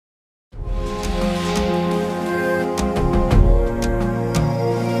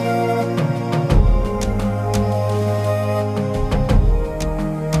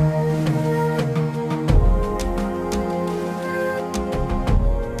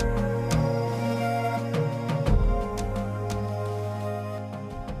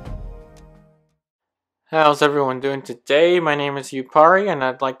How's everyone doing today? My name is Yupari and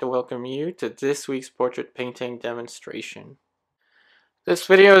I'd like to welcome you to this week's portrait painting demonstration. This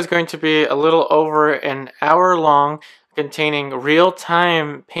video is going to be a little over an hour long, containing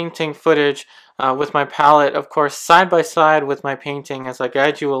real-time painting footage with my palette, of course, side by side with my painting as I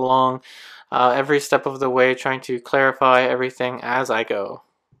guide you along every step of the way, trying to clarify everything as I go.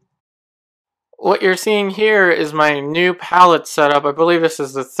 What you're seeing here is my new palette setup. I believe this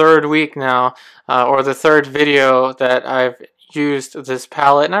is the third week now, or the third video that I've used this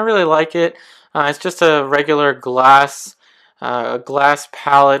palette, and I really like it. It's just a regular glass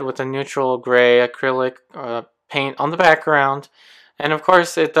palette with a neutral gray acrylic paint on the background. And of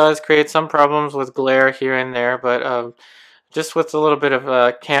course, it does create some problems with glare here and there, but just with a little bit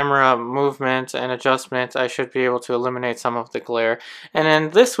of camera movement and adjustment, I should be able to eliminate some of the glare. And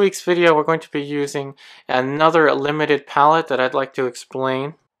in this week's video, we're going to be using another limited palette that I'd like to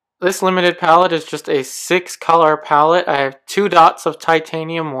explain. This limited palette is just a 6-color palette. I have 2 dots of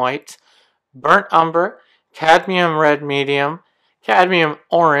titanium white, burnt umber, cadmium red medium, cadmium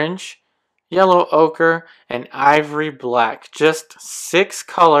orange, yellow ochre, and ivory black. Just 6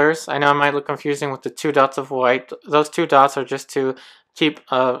 colors. I know it might look confusing with the 2 dots of white. Those 2 dots are just to keep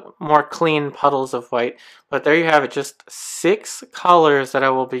more clean puddles of white. But there you have it, just 6 colors that I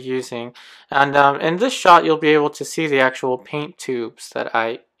will be using. And in this shot, you'll be able to see the actual paint tubes that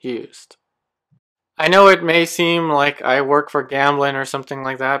I used. I know it may seem like I work for Gamblin or something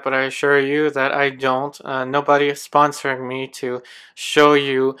like that, but I assure you that I don't. Nobody is sponsoring me to show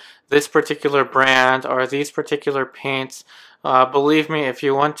you this particular brand or these particular paints. Believe me, if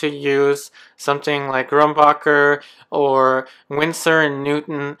you want to use something like Grumbacher or Winsor &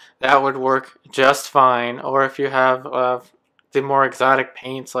 Newton, that would work just fine. Or if you have the more exotic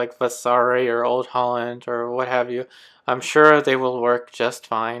paints like Vasari or Old Holland or what have you, I'm sure they will work just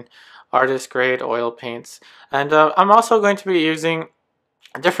fine. Artist grade oil paints. And I'm also going to be using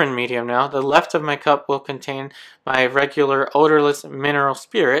a different medium now. The left of my cup will contain my regular odorless mineral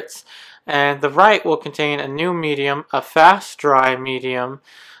spirits, and the right will contain a new medium, a fast dry medium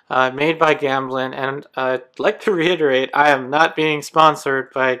made by Gamblin. And I'd like to reiterate, I am not being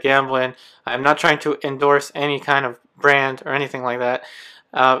sponsored by Gamblin. I'm not trying to endorse any kind of brand or anything like that.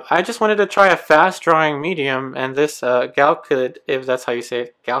 I just wanted to try a fast drawing medium, and this Galkid, if that's how you say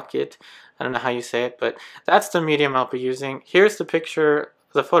it, Galkid, I don't know how you say it, but that's the medium I'll be using. Here's the picture,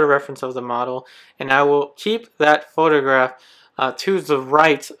 the photo reference of the model, and I will keep that photograph to the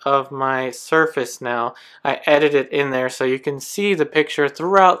right of my surface now. I edited it in there so you can see the picture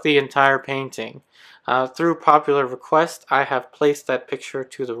throughout the entire painting. Through popular request, I have placed that picture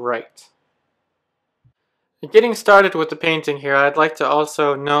to the right. Getting started with the painting here, I'd like to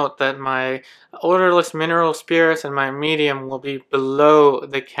also note that my odorless mineral spirits and my medium will be below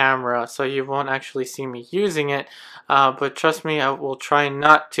the camera, so you won't actually see me using it, but trust me, I will try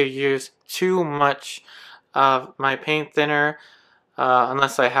not to use too much of my paint thinner,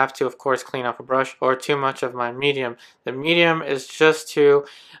 unless I have to, of course, clean off a brush, or too much of my medium. The medium is just to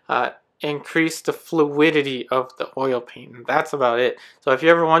increase the fluidity of the oil paint, and that's about it. So if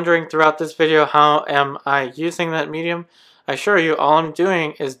you're ever wondering throughout this video how am I using that medium, I assure you all I'm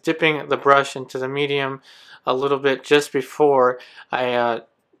doing is dipping the brush into the medium a little bit just before I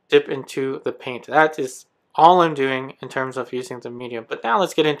dip into the paint. That is all I'm doing in terms of using the medium. But now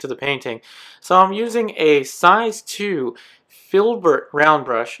let's get into the painting. So I'm using a size 2 filbert round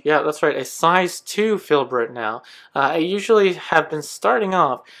brush. Yeah, that's right, a size 2 filbert now. I usually have been starting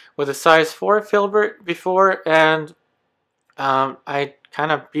off with a size 4 filbert before, and I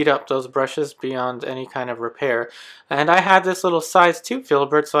kind of beat up those brushes beyond any kind of repair. And I had this little size 2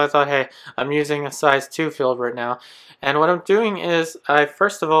 filbert, so I thought, hey, I'm using a size 2 filbert now. And what I'm doing is I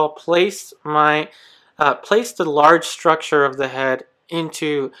first of all place the large structure of the head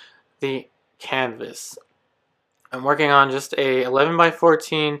into the canvas. I'm working on just a 11 by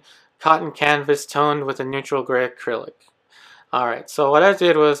 14 cotton canvas toned with a neutral gray acrylic. Alright, so what I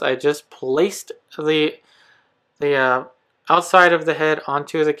did was I just placed the outside of the head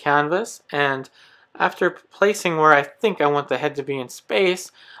onto the canvas, and after placing where I think I want the head to be in space,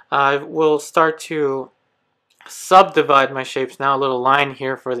 I will start to subdivide my shapes now. A little line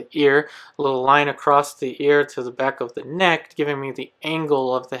here for the ear, a little line across the ear to the back of the neck, giving me the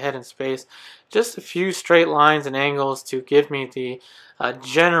angle of the head in space. Just a few straight lines and angles to give me the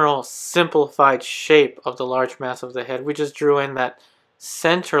general simplified shape of the large mass of the head. We just drew in that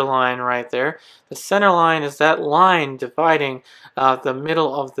center line right there. The center line is that line dividing the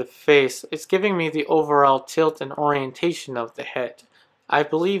middle of the face. It's giving me the overall tilt and orientation of the head. I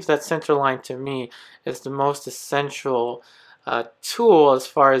believe that center line to me is the most essential tool as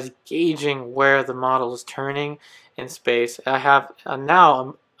far as gauging where the model is turning in space. I have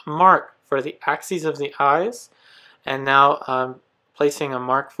now a mark for the axes of the eyes, and now I'm placing a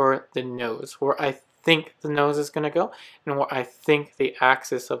mark for the nose, where I think the nose is going to go and where I think the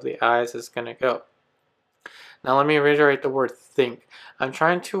axis of the eyes is going to go. Now let me reiterate the word think. I'm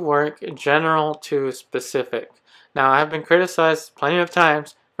trying to work general to specific. Now I have been criticized plenty of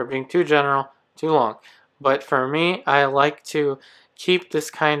times for being too general, too long. But for me, I like to keep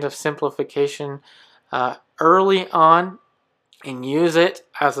this kind of simplification early on and use it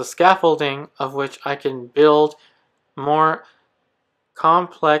as a scaffolding of which I can build more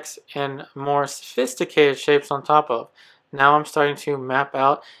complex and more sophisticated shapes on top of. Now I'm starting to map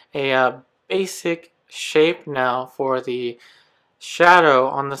out a basic shape now for the shadow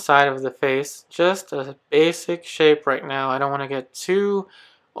on the side of the face. Just a basic shape right now. I don't want to get too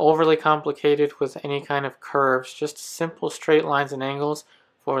overly complicated with any kind of curves. Just simple straight lines and angles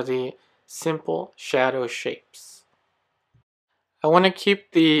for the simple shadow shapes. I want to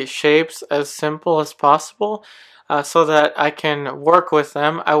keep the shapes as simple as possible so that I can work with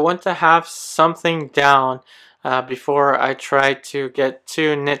them. I want to have something down before I try to get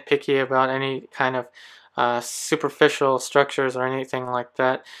too nitpicky about any kind of superficial structures or anything like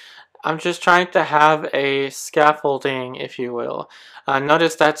that. I'm just trying to have a scaffolding, if you will.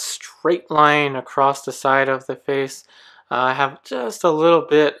 Notice that straight line across the side of the face. I have just a little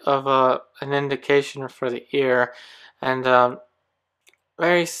bit of an indication for the ear, and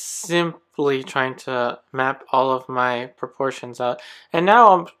very simply trying to map all of my proportions out. And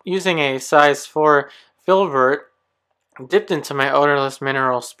now I'm using a size 4 filbert dipped into my odorless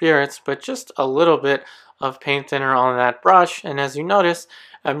mineral spirits, but just a little bit of paint thinner on that brush. And as you notice,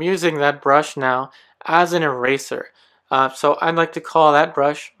 I'm using that brush now as an eraser. So I'd like to call that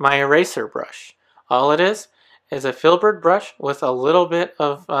brush my eraser brush. All it is a filbert brush with a little bit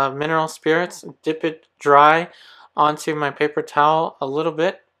of mineral spirits, dip it dry onto my paper towel a little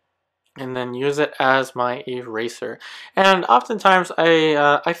bit, and then use it as my eraser. And oftentimes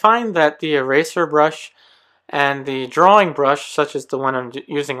I find that the eraser brush and the drawing brush, such as the one I'm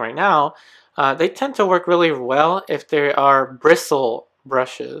using right now, they tend to work really well if they are bristle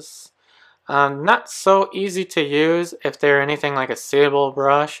brushes. Not so easy to use if they're anything like a sable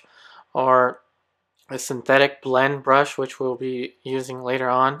brush or a synthetic blend brush, which we'll be using later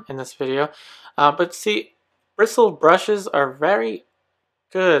on in this video. But see, bristle brushes are very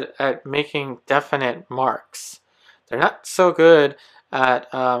good at making definite marks. They're not so good at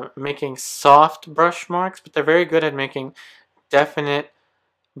making soft brush marks, but they're very good at making definite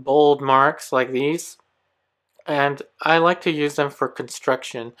bold marks like these. And I like to use them for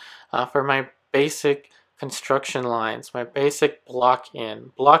construction, for my basic construction lines, my basic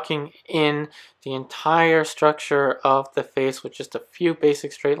blocking in the entire structure of the face with just a few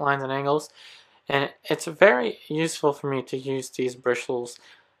basic straight lines and angles. And it's very useful for me to use these bristle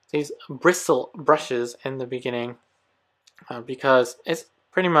brushes in the beginning because it's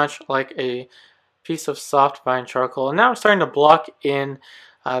pretty much like a piece of soft fine charcoal. And now I'm starting to block in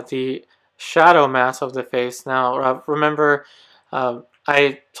the shadow mass of the face. Now remember,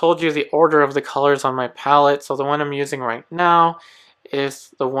 I told you the order of the colors on my palette, so the one I'm using right now is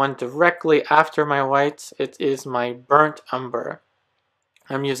the one directly after my whites. It is my burnt umber.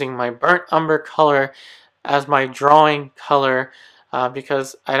 I'm using my burnt umber color as my drawing color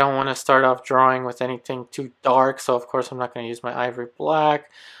because I don't want to start off drawing with anything too dark, so of course I'm not going to use my ivory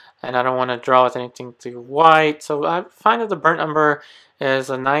black, and I don't want to draw with anything too white. So I find that the burnt umber is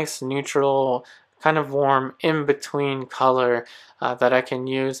a nice neutral, kind of warm, in-between color that I can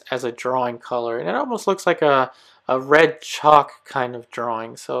use as a drawing color. And it almost looks like a red chalk kind of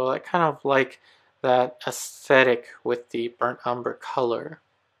drawing, so I kind of like that aesthetic with the burnt umber color.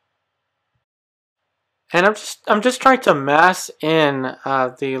 And I'm just trying to mass in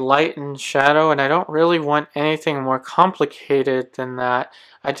the light and shadow, and I don't really want anything more complicated than that.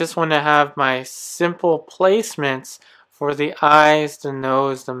 I just want to have my simple placements for the eyes, the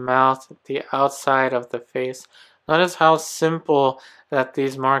nose, the mouth, the outside of the face. Notice how simple that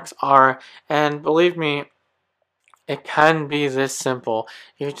these marks are, and believe me, it can be this simple.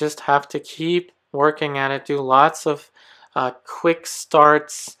 You just have to keep working at it, do lots of quick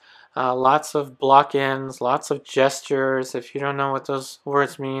starts, lots of block-ins, lots of gestures. If you don't know what those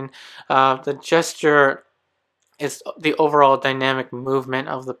words mean, the gesture is the overall dynamic movement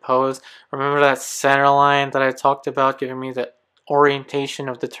of the pose. Remember that center line that I talked about, giving me the orientation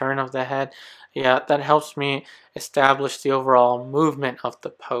of the turn of the head? Yeah, that helps me establish the overall movement of the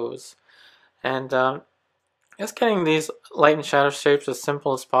pose. And just getting these light and shadow shapes as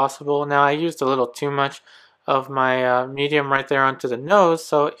simple as possible. Now I used a little too much of my medium right there onto the nose.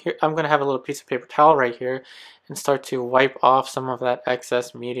 So here I'm going to have a little piece of paper towel right here and start to wipe off some of that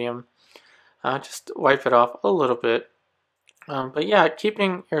excess medium. Just wipe it off a little bit. But yeah,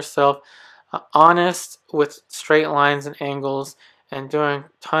 keeping yourself honest with straight lines and angles and doing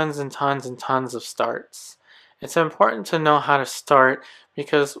tons and tons and tons of starts. It's important to know how to start,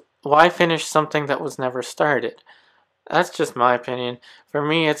 because why finish something that was never started? That's just my opinion. For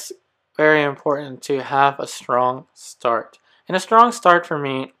me, it's very important to have a strong start. And a strong start for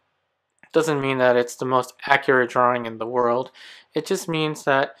me doesn't mean that it's the most accurate drawing in the world. It just means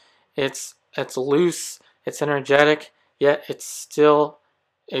that it's loose, it's energetic, yet it's still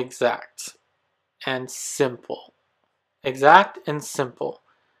exact and simple. Exact and simple.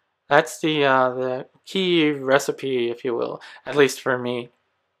 That's the key recipe, if you will, at least for me.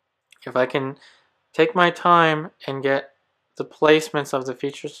 If I can take my time and get the placements of the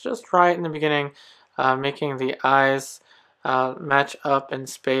features just right in the beginning, making the eyes match up in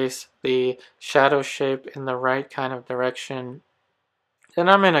space, the shadow shape in the right kind of direction, then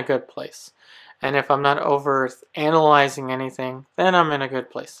I'm in a good place. And if I'm not over analyzing anything, then I'm in a good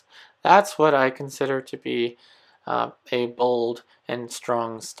place. That's what I consider to be a bold and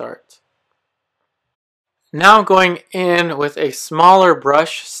strong start. Now going in with a smaller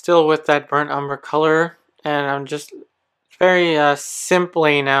brush, still with that burnt umber color, and I'm just very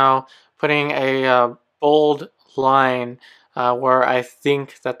simply now putting a bold line where I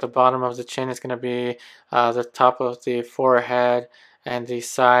think that the bottom of the chin is going to be the top of the forehead and the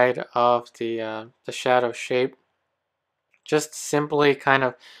side of the shadow shape. Just simply kind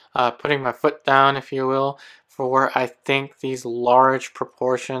of putting my foot down, if you will, for where I think these large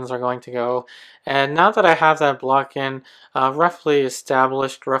proportions are going to go. And now that I have that block in roughly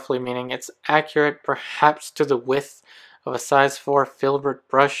established, roughly meaning it's accurate perhaps to the width of a size 4 filbert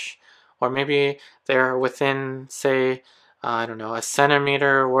brush, or maybe they're within, say, I don't know, a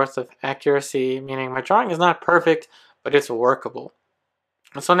centimeter worth of accuracy, meaning my drawing is not perfect, but it's workable.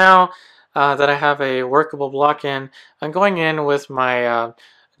 So now that I have a workable block in, I'm going in with my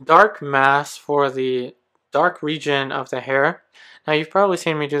dark mask for the dark region of the hair. Now you've probably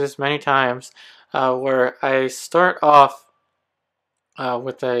seen me do this many times, where I start off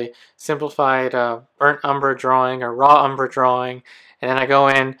with a simplified burnt umber drawing or raw umber drawing, and then I go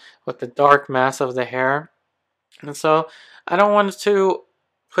in with the dark mass of the hair. And so I don't want to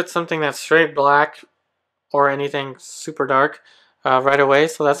put something that's straight black or anything super dark right away,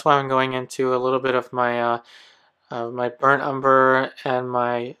 so that's why I'm going into a little bit of my my burnt umber and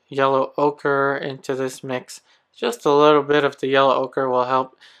my yellow ochre into this mix. Just a little bit of the yellow ochre will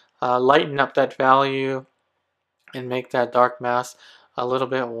help lighten up that value and make that dark mass a little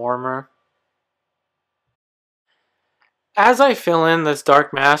bit warmer. As I fill in this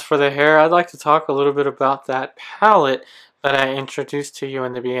dark mask for the hair, I'd like to talk a little bit about that palette that I introduced to you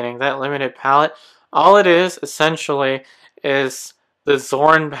in the beginning, that limited palette. All it is, essentially, is the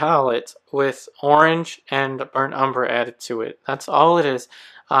Zorn palette with orange and burnt umber added to it. That's all it is.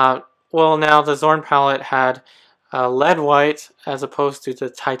 Well, now the Zorn palette had lead white as opposed to the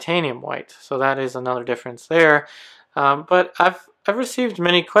titanium white, so that is another difference there. But I've received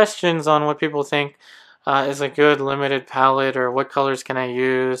many questions on what people think is a good limited palette, or what colors can I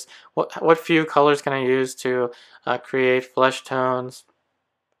use, what few colors can I use to create flesh tones.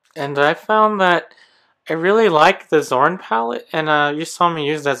 And I found that I really like the Zorn palette, and you saw me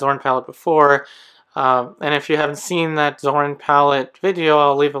use that Zorn palette before. And if you haven't seen that Zorn palette video,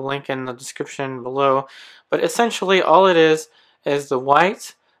 I'll leave a link in the description below. But essentially all it is the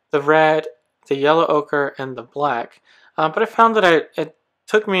white, the red, the yellow ochre, and the black. But I found that it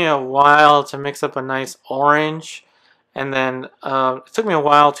took me a while to mix up a nice orange, and then it took me a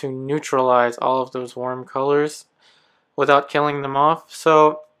while to neutralize all of those warm colors without killing them off.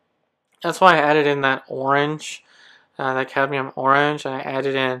 So that's why I added in that orange, that cadmium orange, and I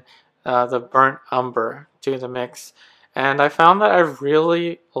added in the burnt umber to the mix. And I found that I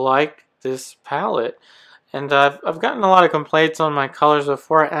really like this palette. And I've gotten a lot of complaints on my colors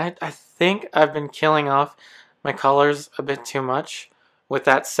before, and I think I've been killing off my colors a bit too much with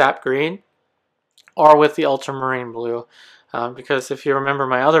that sap green or with the ultramarine blue. Because if you remember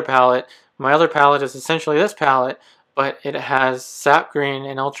my other palette is essentially this palette, but it has sap green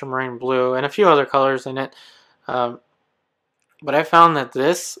and ultramarine blue and a few other colors in it. But I found that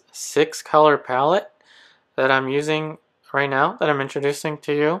this 6-color palette that I'm using right now, that I'm introducing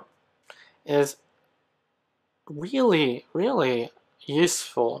to you, is really, really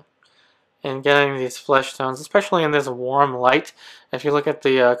useful in getting these flesh tones, especially in this warm light. If you look at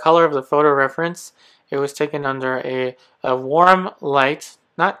the color of the photo reference, it was taken under a warm light,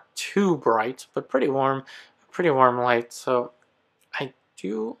 not too bright, but pretty warm, pretty warm light, so I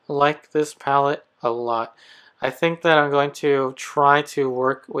do like this palette a lot. I think that I'm going to try to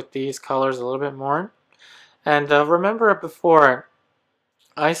work with these colors a little bit more. And remember before,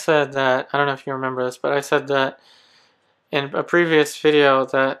 I said that, I don't know if you remember this, but I said that in a previous video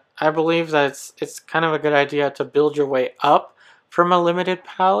that I believe that it's kind of a good idea to build your way up from a limited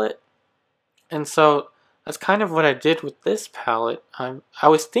palette. And so that's kind of what I did with this palette. I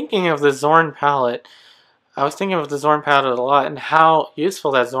was thinking of the Zorn palette. I was thinking of the Zorn palette a lot and how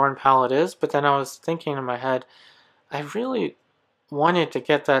useful that Zorn palette is, but then I was thinking in my head, I really wanted to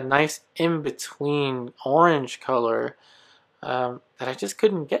get that nice in-between orange color that I just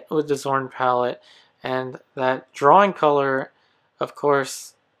couldn't get with the Zorn palette. And that drawing color, of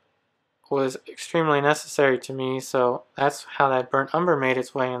course, was extremely necessary to me, so that's how that burnt umber made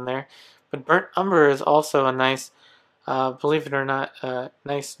its way in there. But burnt umber is also a nice, believe it or not, a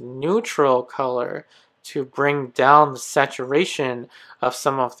nice neutral color to bring down the saturation of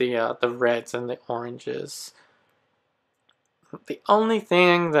some of the reds and the oranges. The only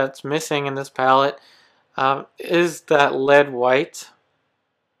thing that's missing in this palette is that lead white,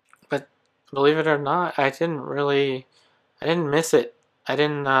 but believe it or not, I didn't miss it. I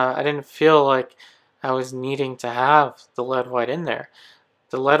didn't feel like I was needing to have the lead white in there.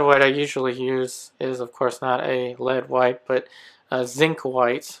 The lead white I usually use is, of course, not a lead white, but a zinc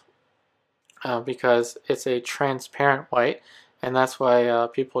white, because it's a transparent white, and that's why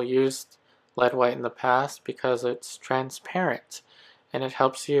people used lead white in the past, because it's transparent and it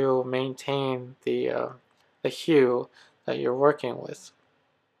helps you maintain the hue that you're working with.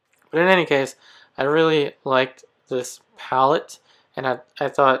 But in any case, I really liked this palette, and I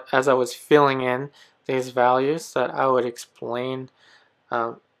thought as I was filling in these values that I would explain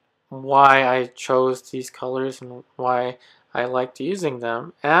why I chose these colors and why I liked using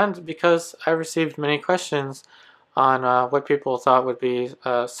them, and because I received many questions on what people thought would be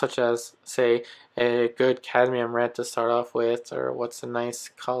such as, say, a good cadmium red to start off with, or what's a nice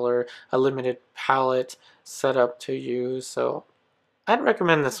color, a limited palette setup to use. So I'd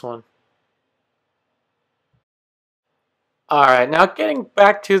recommend this one. Alright, now getting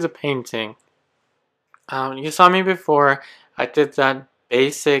back to the painting. You saw me before. I did that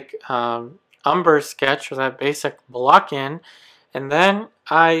basic umber sketch, or that basic block in, and then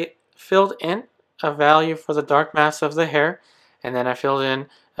I filled in a value for the dark mass of the hair, and then I filled in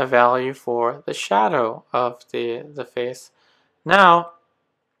a value for the shadow of the face. Now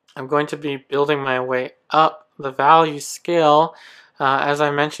I'm going to be building my way up the value scale. As I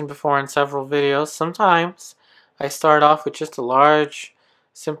mentioned before in several videos, sometimes I start off with just a large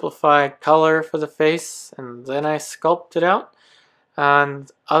simplified color for the face and then I sculpt it out. And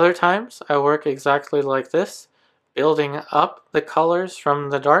other times I work exactly like this, building up the colors from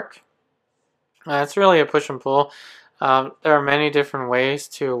the dark. It's really a push and pull. There are many different ways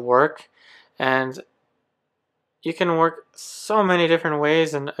to work, and you can work so many different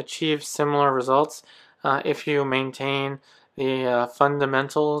ways and achieve similar results if you maintain the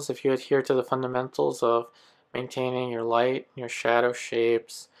fundamentals, if you adhere to the fundamentals of maintaining your light, your shadow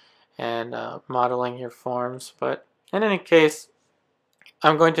shapes, and modeling your forms. But in any case,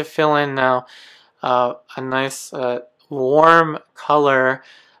 I'm going to fill in now a nice warm color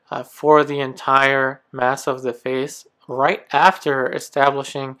for the entire mass of the face right after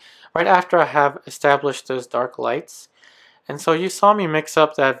I have established those dark lights. And so you saw me mix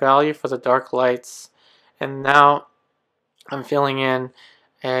up that value for the dark lights, and now I'm filling in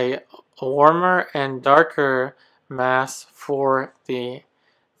a warmer and darker mass for the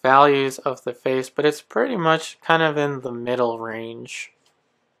values of the face, but it's pretty much kind of in the middle range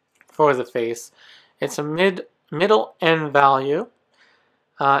for the face. It's a middle end value,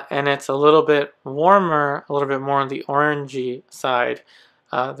 and it's a little bit warmer, a little bit more on the orangey side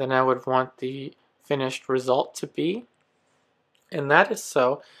than I would want the finished result to be. And that is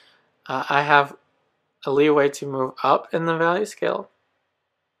so. I have a leeway to move up in the value scale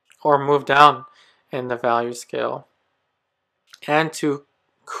or move down in the value scale, and to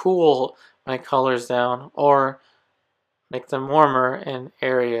cool my colors down or make them warmer in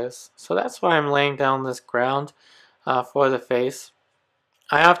areas. So that's why I'm laying down this ground for the face.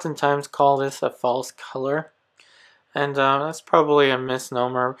 I oftentimes call this a false color, and that's probably a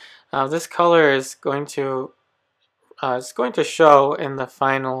misnomer. This color is going to show in the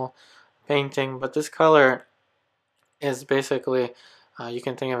final painting, but this color is basically, you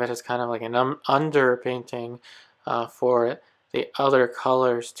can think of it as kind of like an underpainting for the other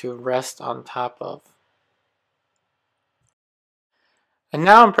colors to rest on top of. And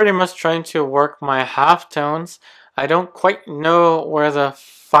now I'm pretty much trying to work my halftones I don't quite know where the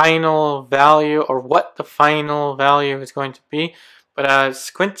final value or what the final value is going to be, but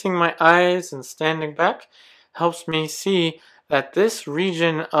squinting my eyes and standing back helps me see that this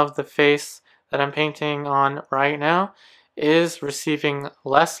region of the face that I'm painting on right now is receiving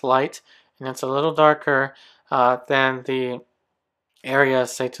less light, and it's a little darker than the area,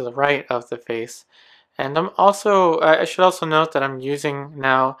 say, to the right of the face. And I should also note that I'm using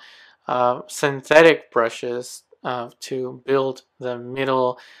now synthetic brushes to build in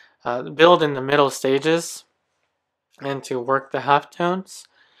the middle stages and to work the halftones.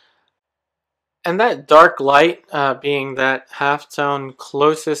 And that dark light being that halftone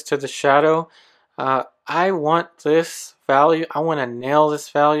closest to the shadow, I want this value, I want to nail this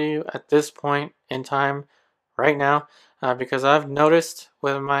value at this point in time right now, because I've noticed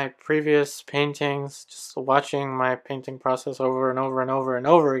with my previous paintings, just watching my painting process over and over and over and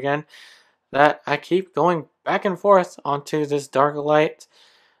over again, that I keep going back and forth onto this dark light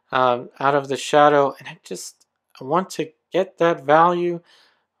out of the shadow, and I want to get that value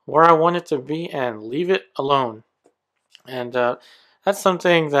where I want it to be and leave it alone. And that's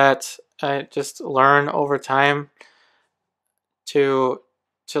something that I just learn over time to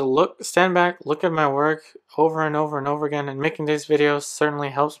stand back, look at my work over and over and over again, and making these videos certainly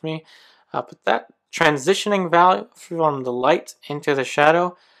helps me. But that transitioning value from the light into the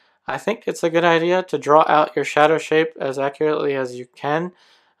shadow, I think it's a good idea to draw out your shadow shape as accurately as you can,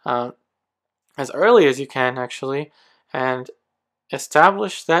 uh, as early as you can actually, and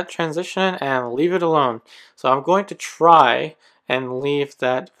establish that transition and leave it alone. So I'm going to try and leave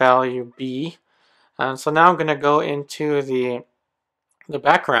that value be. So now I'm going to go into the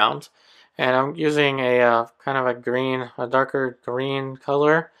background, and I'm using a kind of a darker green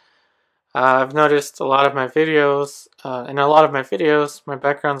color. I've noticed a lot of my videos, in a lot of my videos, my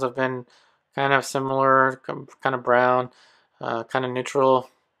backgrounds have been kind of similar, kind of brown, kind of neutral,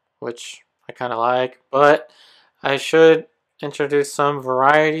 which I kind of like, but I should introduce some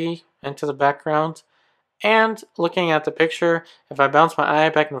variety into the background. And looking at the picture, if I bounce my eye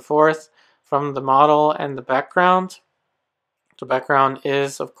back and forth from the model and the background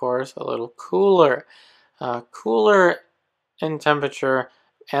is, of course, a little cooler. Cooler in temperature,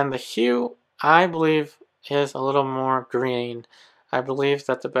 and the hue, I believe, is a little more green. I believe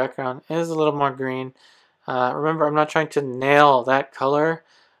that the background is a little more green. Remember, I'm not trying to nail that color.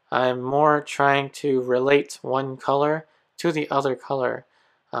 I'm more trying to relate one color to the other color.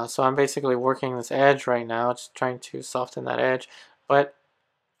 So I'm basically working this edge right now, just trying to soften that edge. But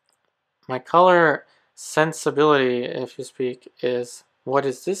my color sensibility, if you speak, is what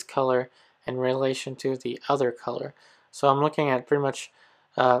is this color in relation to the other color. So I'm looking at pretty much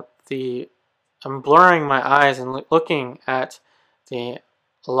uh, the, I'm blurring my eyes and looking at the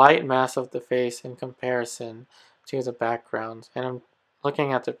light mass of the face in comparison to the background. And I'm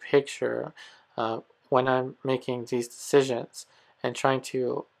looking at the picture when I'm making these decisions and trying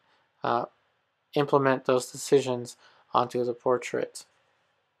to uh, implement those decisions onto the portrait.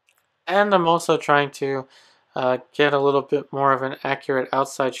 And I'm also trying to get a little bit more of an accurate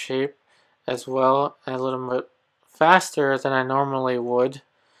outside shape as well, a little bit faster than I normally would.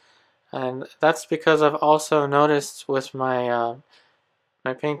 And that's because I've also noticed with my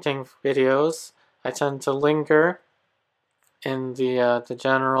painting videos, I tend to linger in the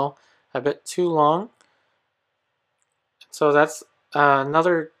general a bit too long. So that's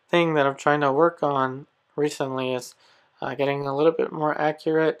another thing that I'm trying to work on recently is getting a little bit more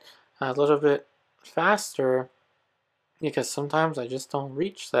accurate, a little bit faster, because sometimes I just don't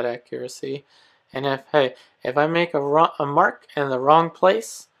reach that accuracy. And if I make a mark in the wrong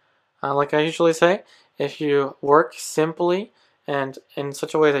place, like I usually say, if you work simply and in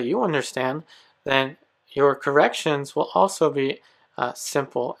such a way that you understand, then your corrections will also be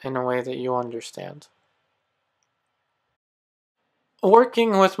simple in a way that you understand.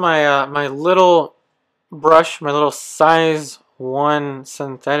 Working with my little brush, my little size 1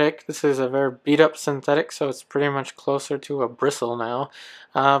 synthetic. This is a very beat up synthetic, so it's pretty much closer to a bristle now.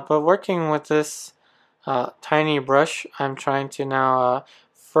 But working with this tiny brush, I'm trying to now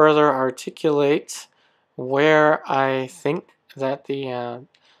further articulate where I think that the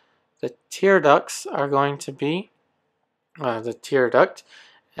tear ducts are going to be. The tear duct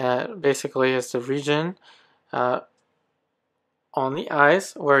basically is the region on the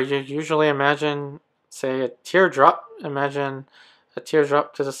eyes where you usually imagine, say, a teardrop. Imagine a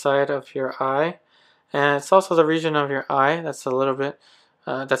teardrop to the side of your eye. And it's also the region of your eye that's a little bit,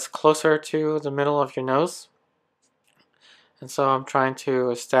 that's closer to the middle of your nose. And so I'm trying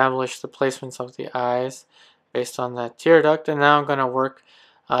to establish the placements of the eyes based on that tear duct. And now I'm going to work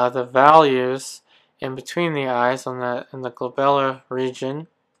the values in between the eyes on in the glabella region,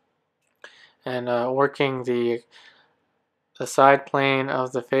 and working the side plane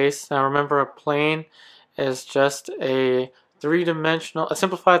of the face. Now remember, a plane is just a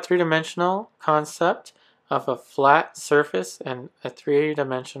simplified three-dimensional concept of a flat surface and a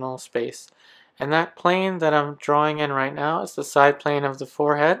three-dimensional space. And that plane that I'm drawing in right now is the side plane of the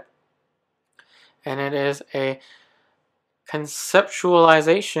forehead, and it is a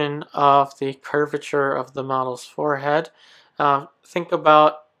conceptualization of the curvature of the model's forehead. Think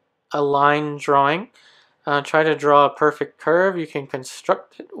about a line drawing. Try to draw a perfect curve. You can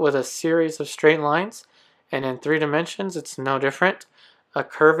construct it with a series of straight lines, and in 3 dimensions it's no different. A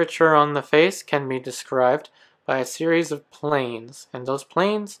curvature on the face can be described by a series of planes, and those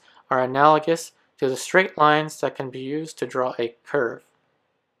planes are analogous to the straight lines that can be used to draw a curve.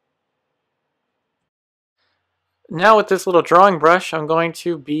 Now with this little drawing brush, I'm going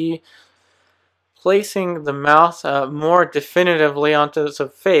to be placing the mouth more definitively onto the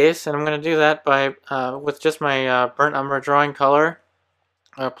face, and I'm going to do that by with just my burnt umber drawing color,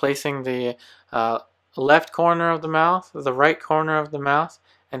 placing the left corner of the mouth, the right corner of the mouth,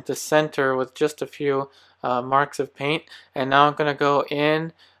 and the center with just a few marks of paint. And now I'm going to go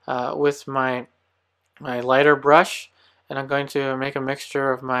in with my lighter brush, and I'm going to make a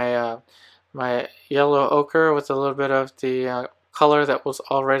mixture of my my yellow ochre with a little bit of the color that was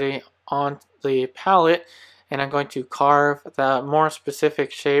already on the palette, and I'm going to carve the more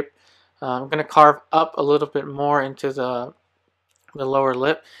specific shape. I'm going to carve up a little bit more into the lower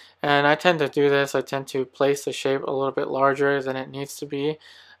lip, and I tend to do this. I tend to place the shape a little bit larger than it needs to be,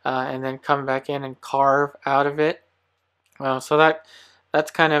 and then come back in and carve out of it. So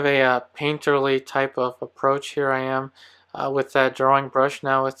that's kind of a painterly type of approach. Here I am with that drawing brush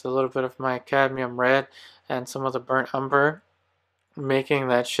now with a little bit of my cadmium red and some of the burnt umber, making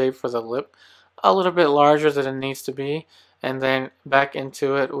that shape for the lip a little bit larger than it needs to be, and then back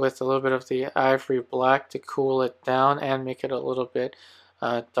into it with a little bit of the ivory black to cool it down and make it a little bit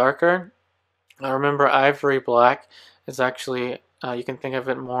darker. Remember, ivory black is actually, you can think of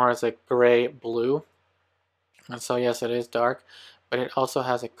it more as a gray blue, and so yes, it is dark, but it also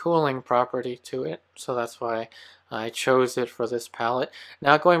has a cooling property to it, so that's why I chose it for this palette.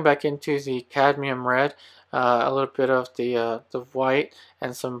 Now going back into the cadmium red, a little bit of the white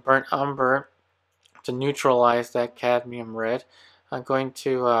and some burnt umber to neutralize that cadmium red. I'm going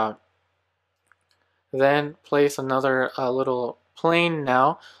to then place another little plane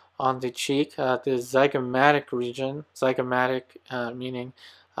now on the cheek, the zygomatic region. Zygomatic meaning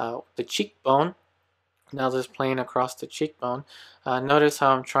the cheekbone. Now this plane across the cheekbone. Notice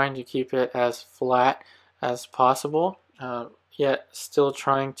how I'm trying to keep it as flat as possible, yet still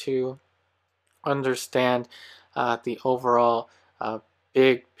trying to understand the overall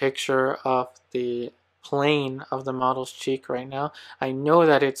big picture of the plane of the model's cheek right now. I know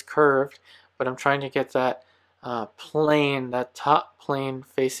that it's curved, but I'm trying to get that plane, that top plane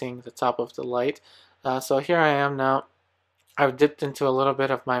facing the top of the light. So here I am now. I've dipped into a little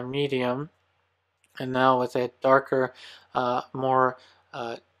bit of my medium, and now with a darker, more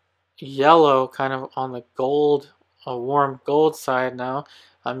yellow kind of on the gold, a warm gold side now.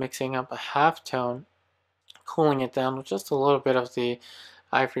 I'm mixing up a half tone, cooling it down with just a little bit of the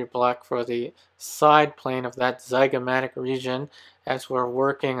ivory black for the side plane of that zygomatic region as we're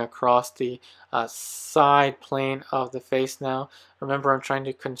working across the side plane of the face now. Remember, I'm trying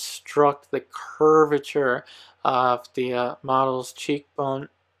to construct the curvature of the model's cheekbone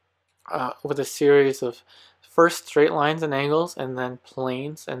with a series of first straight lines and angles, and then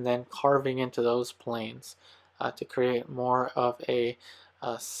planes, and then carving into those planes to create more of a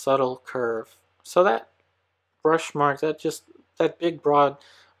subtle curve. So that brush mark, that big broad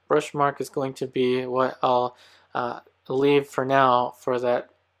brush mark is going to be what I'll leave for now for that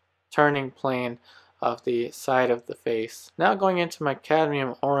turning plane of the side of the face. Now going into my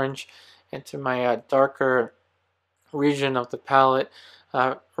cadmium orange, into my darker region of the palette.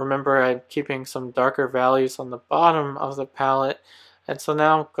 Remember, I'm keeping some darker values on the bottom of the palette, and so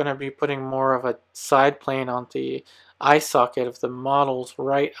now I'm going to be putting more of a side plane on the eye socket of the model's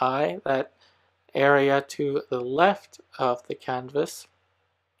right eye, that area to the left of the canvas.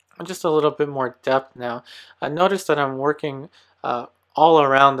 Just a little bit more depth now. Notice that I'm working all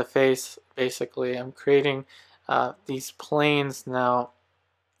around the face, basically. I'm creating these planes now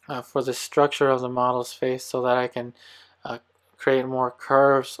for the structure of the model's face so that I can create more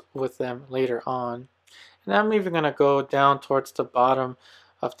curves with them later on. And I'm even going to go down towards the bottom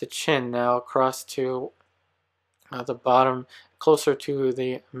of the chin now, across to the bottom, closer to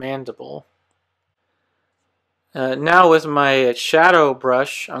the mandible. Now with my shadow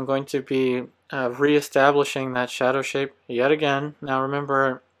brush, I'm going to be re-establishing that shadow shape yet again. Now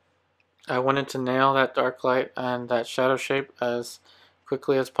remember, I wanted to nail that dark light and that shadow shape as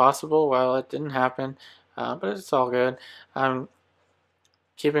quickly as possible. Well, it didn't happen, but it's all good. I'm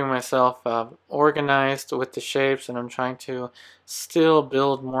keeping myself organized with the shapes, and I'm trying to still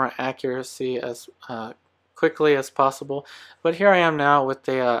build more accuracy as quickly as possible. But here I am now with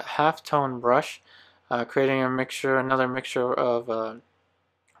the half-tone brush, creating another mixture of a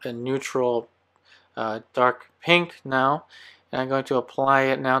neutral dark pink now, and I'm going to apply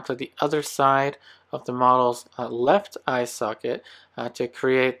it now to the other side of the model's left eye socket to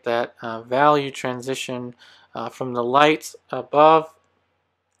create that value transition from the lights above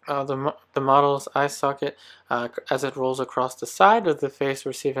the model's eye socket as it rolls across the side of the face,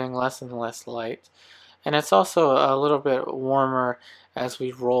 receiving less and less light. And it's also a little bit warmer as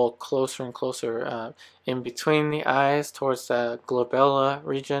we roll closer and closer in between the eyes towards the glabella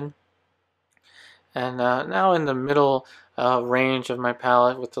region. And now in the middle range of my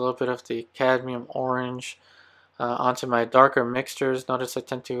palette with a little bit of the cadmium orange onto my darker mixtures. Notice I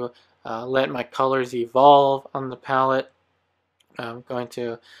tend to let my colors evolve on the palette. I'm going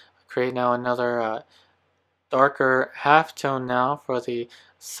to create now another darker halftone now for the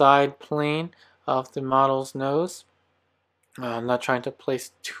side plane of the model's nose. I'm not trying to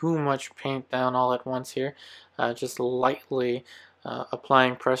place too much paint down all at once here, just lightly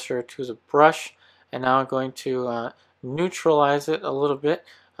applying pressure to the brush. And now I'm going to neutralize it a little bit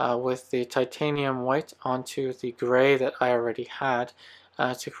with the titanium white onto the gray that I already had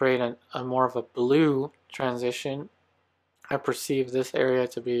to create a more of a blue transition. I perceive this area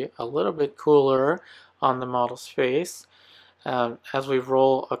to be a little bit cooler on the model's face as we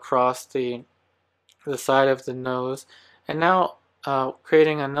roll across the side of the nose. And now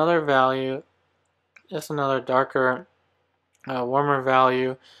creating another value, just another darker, warmer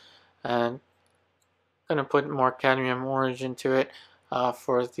value, and I'm going to put more cadmium orange into it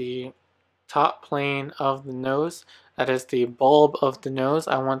for the top plane of the nose. That is the bulb of the nose.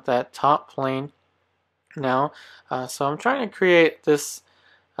 I want that top plane now. So I'm trying to create this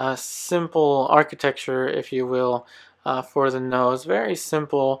simple architecture, if you will, for the nose. Very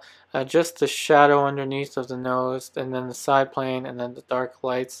simple, just the shadow underneath of the nose, and then the side plane, and then the dark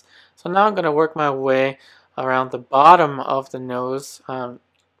lights. So now I'm going to work my way around the bottom of the nose,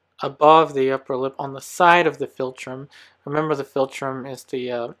 above the upper lip, on the side of the philtrum. Remember, the philtrum is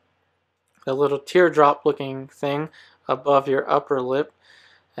the little teardrop looking thing above your upper lip.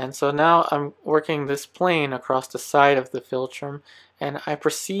 And so now I'm working this plane across the side of the philtrum, and I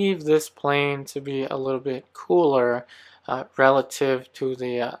perceive this plane to be a little bit cooler relative to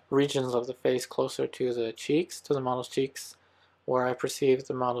the regions of the face closer to the cheeks, to the model's cheeks, where I perceive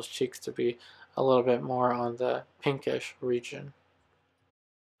the model's cheeks to be a little bit more on the pinkish region.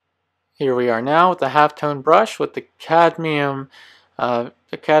 Here we are now with the halftone brush with the cadmium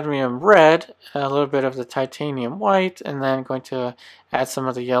red, a little bit of the titanium white, and then going to add some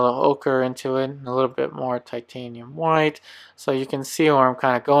of the yellow ochre into it, and a little bit more titanium white. So you can see where I'm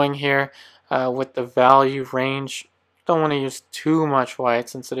kind of going here with the value range. Don't want to use too much white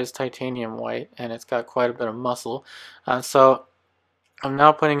since it is titanium white and it's got quite a bit of muscle. So I'm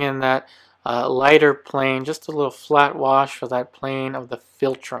now putting in that lighter plane, just a little flat wash for that plane of the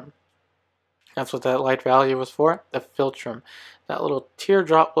philtrum. That's what that light value was for, the philtrum. That little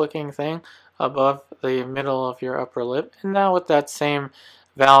teardrop looking thing above the middle of your upper lip. And now with that same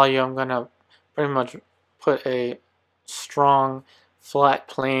value, I'm going to pretty much put a strong flat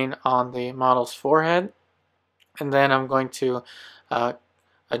plane on the model's forehead. And then I'm going to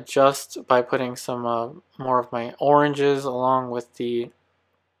adjust by putting some more of my oranges along with the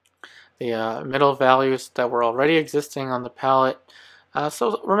middle values that were already existing on the palette.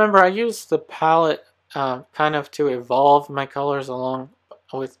 So remember, I used the palette kind of to evolve my colors along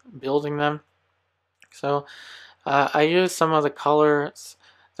with building them. So I used some of the colors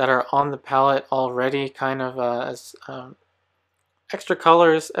that are on the palette already kind of as extra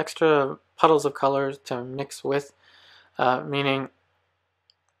colors, extra puddles of colors to mix with, meaning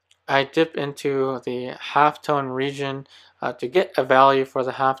I dip into the halftone region to get a value for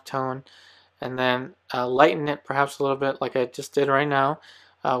the halftone, and then lighten it perhaps a little bit like I just did right now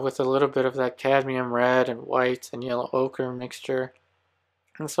with a little bit of that cadmium red and white and yellow ochre mixture.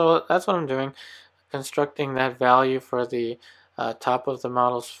 And so that's what I'm doing, constructing that value for the top of the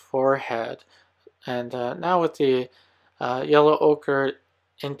model's forehead. And now with the yellow ochre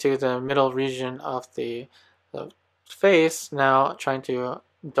into the middle region of the face, now trying to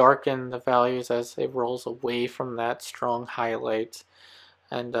darken the values as it rolls away from that strong highlight,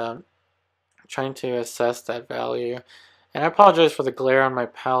 and trying to assess that value. And I apologize for the glare on my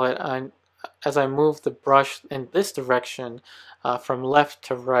palette. as I move the brush in this direction from left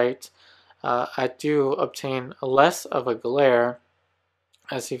to right, I do obtain less of a glare,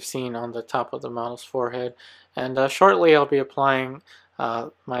 as you've seen on the top of the model's forehead. And shortly I'll be applying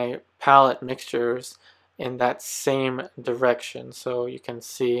my palette mixtures in that same direction, so you can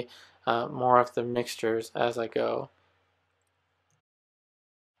see more of the mixtures as I go.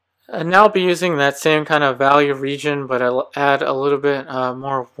 And now I'll be using that same kind of value region, but I'll add a little bit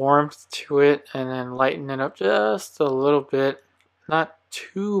more warmth to it and then lighten it up just a little bit. Not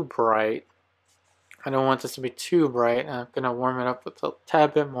too bright. I don't want this to be too bright. I'm going to warm it up with a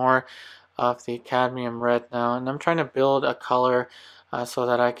tad bit more of the cadmium red now. And I'm trying to build a color so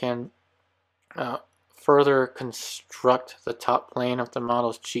that I can further construct the top plane of the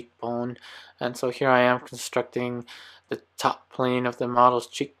model's cheekbone. And so here I am constructing the top plane of the model's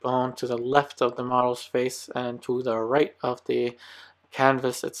cheekbone to the left of the model's face and to the right of the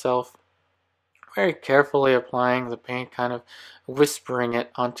canvas itself. Very carefully applying the paint, kind of whispering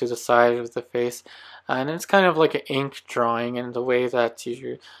it onto the side of the face. And it's kind of like an ink drawing in the way that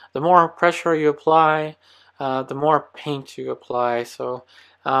the more pressure you apply, the more paint you apply. So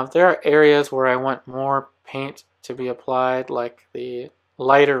there are areas where I want more paint to be applied, like the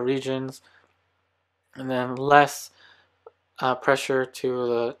lighter regions, and then less pressure to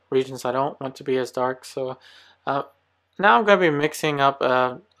the regions I don't want to be as dark. So now I'm going to be mixing up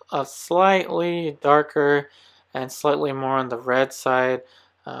a slightly darker and slightly more on the red side,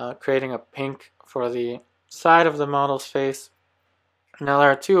 creating a pink for the side of the model's face. Now there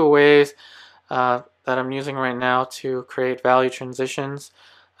are two ways that I'm using right now to create value transitions.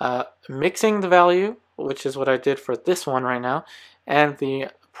 Mixing the value, which is what I did for this one right now, and the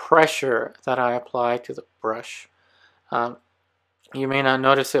pressure that I apply to the brush. You may not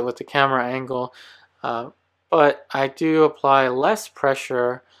notice it with the camera angle, but I do apply less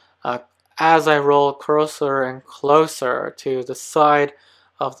pressure as I roll closer and closer to the side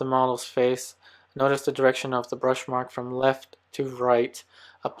of the model's face. Notice the direction of the brush mark from left to right,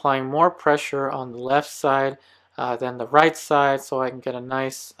 applying more pressure on the left side than the right side, so I can get a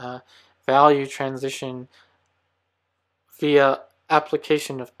nice value transition via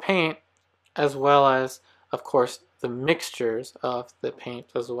application of paint, as well as, of course, the mixtures of the paint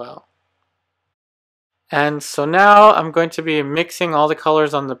as well. And so now I'm going to be mixing all the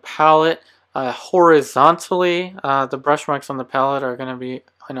colors on the palette horizontally. The brush marks on the palette are going to be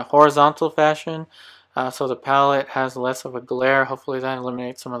in a horizontal fashion, so the palette has less of a glare. Hopefully that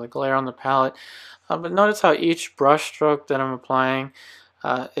eliminates some of the glare on the palette. But notice how each brush stroke that I'm applying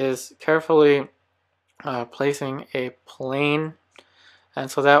is carefully placing a plane. And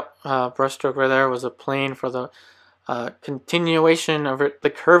so that brush stroke right there was a plane for the continuation of the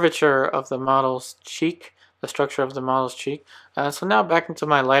curvature of the model's cheek, the structure of the model's cheek. So now back into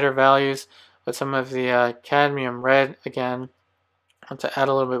my lighter values with some of the cadmium red again to add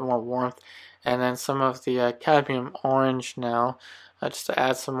a little bit more warmth, and then some of the cadmium orange now just to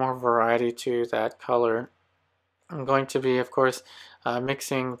add some more variety to that color. I'm going to be, of course,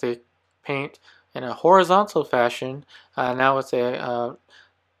 mixing the paint in a horizontal fashion. Now with a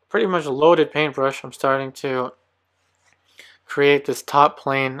pretty much loaded paintbrush, I'm starting to create this top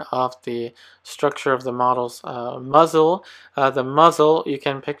plane of the structure of the model's muzzle. The muzzle you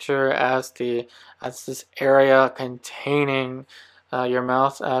can picture as this area containing your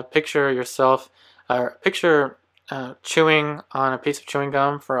mouth. Picture yourself, picture chewing on a piece of chewing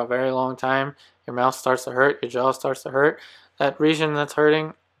gum for a very long time. Your mouth starts to hurt, your jaw starts to hurt. That region that's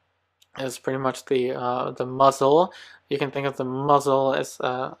hurting is pretty much the muzzle. You can think of the muzzle as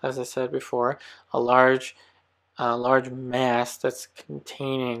I said before, a large mass that's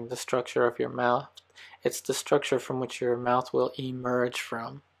containing the structure of your mouth. It's the structure from which your mouth will emerge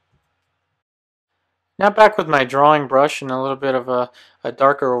from. Now back with my drawing brush and a little bit of a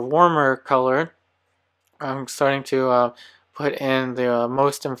darker, warmer color. I'm starting to put in the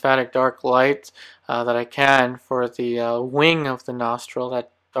most emphatic dark light that I can for the wing of the nostril. That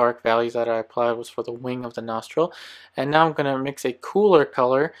dark value that I applied was for the wing of the nostril. And now I'm going to mix a cooler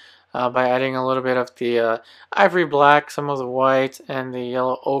color by adding a little bit of the ivory black, some of the white, and the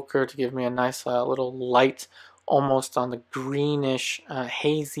yellow ochre to give me a nice little light, almost on the greenish,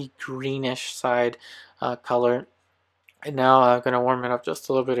 hazy greenish side color. And now I'm going to warm it up just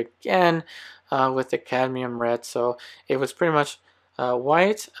a little bit again with the cadmium red. So it was pretty much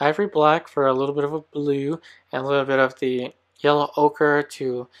white, ivory black for a little bit of a blue, and a little bit of the yellow ochre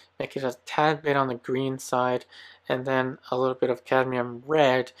to make it a tad bit on the green side, and then a little bit of cadmium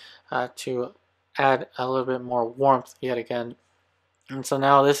red to add a little bit more warmth yet again. And so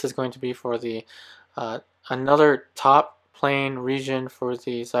now this is going to be for the another top plane region for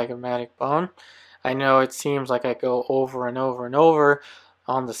the zygomatic bone. I know it seems like I go over and over and over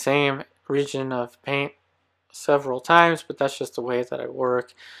on the same region of paint several times, but that's just the way that I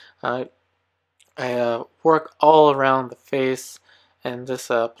work. I work all around the face in this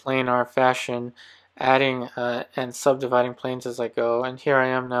planar fashion, adding and subdividing planes as I go. And here I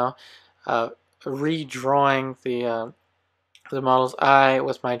am now redrawing the model's eye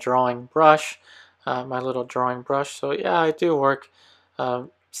with my drawing brush, my little drawing brush. So yeah, I do work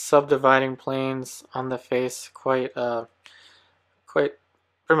subdividing planes on the face quite pretty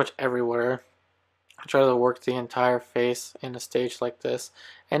much everywhere. I try to work the entire face in a stage like this.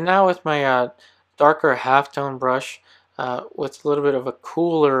 And now with my darker halftone brush, with a little bit of a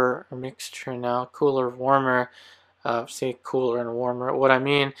cooler mixture now, cooler, warmer, see cooler and warmer. What I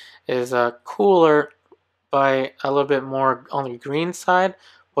mean is cooler by a little bit more on the green side,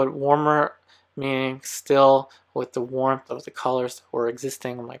 but warmer meaning still with the warmth of the colors that were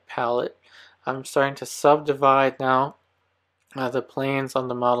existing on my palette. I'm starting to subdivide now the planes on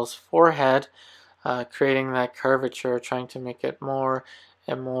the model's forehead, creating that curvature, trying to make it more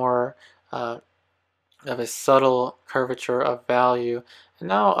and more of a subtle curvature of value. And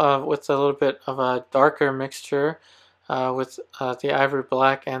now with a little bit of a darker mixture with the ivory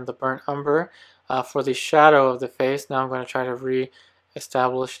black and the burnt umber for the shadow of the face. Now I'm going to try to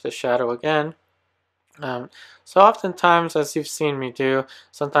re-establish the shadow again. So oftentimes, as you've seen me do,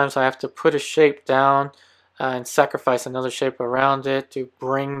 sometimes I have to put a shape down and sacrifice another shape around it to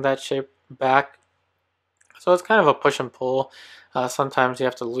bring that shape back. So it's kind of a push and pull. Sometimes you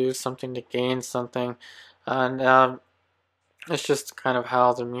have to lose something to gain something, and it's just kind of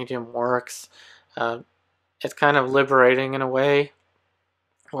how the medium works. It's kind of liberating in a way,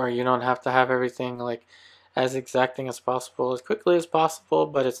 where you don't have to have everything like as exacting as possible, as quickly as possible,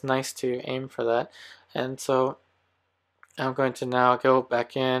 but it's nice to aim for that. And so I'm going to now go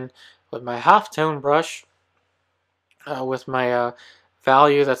back in with my halftone brush with my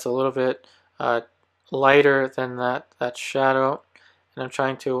value that's a little bit lighter than that shadow, and I'm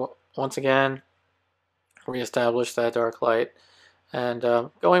trying to once again reestablish that dark light. And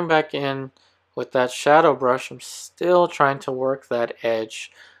going back in with that shadow brush, I'm still trying to work that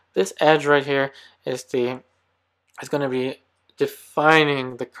edge. This edge right here is going to be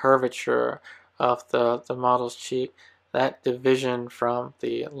defining the curvature of the model's cheek. That division from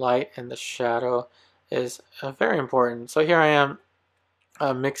the light and the shadow is very important. So here I am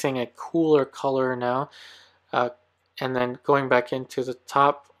mixing a cooler color now, and then going back into the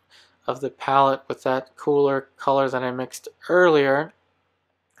top of the palette with that cooler color that I mixed earlier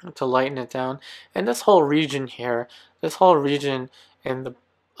to lighten it down. And this whole region here, this whole region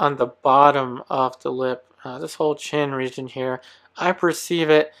on the bottom of the lip, this whole chin region here, I perceive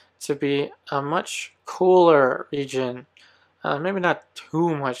it to be a much cooler region. Maybe not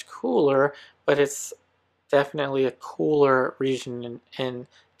too much cooler, but it's definitely a cooler region in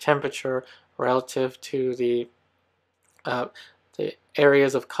temperature relative to the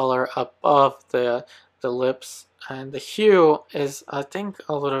areas of color above the lips. And the hue is, I think,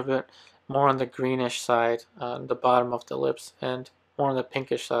 a little bit more on the greenish side on the bottom of the lips, and more on the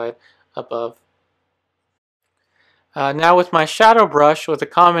pinkish side above. Now with my shadow brush, with a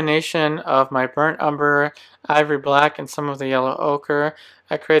combination of my burnt umber, ivory black, and some of the yellow ochre,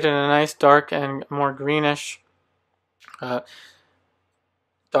 I created a nice dark and more greenish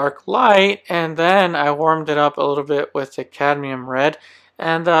dark light, and then I warmed it up a little bit with the cadmium red.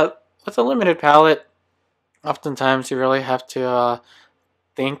 And with a limited palette, oftentimes you really have to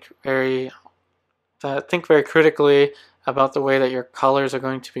think very critically about the way that your colors are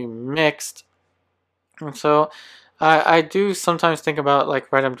going to be mixed. And so I do sometimes think about,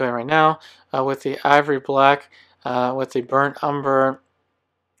 like what I'm doing right now, with the ivory black, with the burnt umber,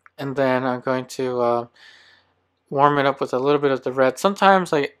 and then I'm going to warm it up with a little bit of the red.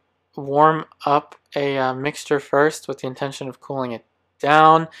 Sometimes I warm up a mixture first with the intention of cooling it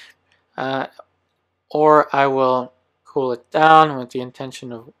down, or I will cool it down with the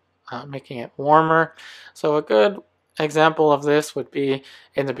intention of making it warmer. So a good example of this would be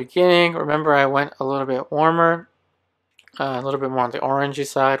in the beginning. Remember, I went a little bit warmer, a little bit more on the orangey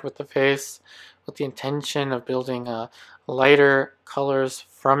side with the face, with the intention of building lighter colors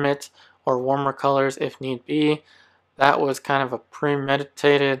from it, or warmer colors if need be. That was kind of a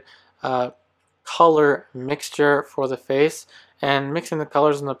premeditated color mixture for the face, and mixing the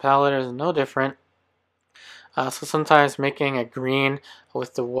colors in the palette is no different. So sometimes making a green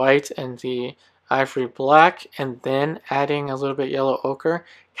with the white and the ivory black and then adding a little bit yellow ochre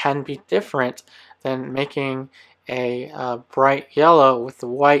can be different than making a bright yellow with the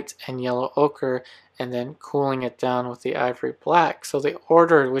white and yellow ochre and then cooling it down with the ivory black. So the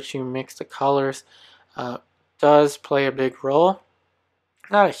order in which you mix the colors does play a big role.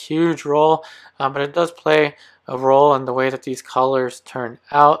 Not a huge role, but it does play a role in the way that these colors turn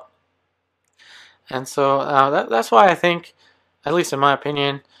out. And so that's why I think, at least in my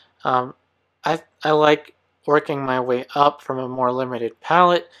opinion, I like working my way up from a more limited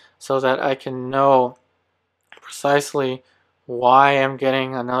palette so that I can know precisely why I'm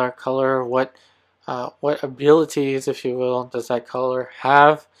getting another color, what abilities, if you will, does that color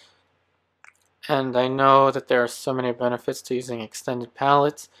have. And I know that there are so many benefits to using extended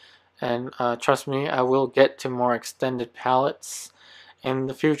palettes, and trust me, I will get to more extended palettes in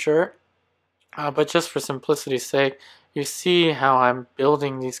the future. But just for simplicity's sake, you see how I'm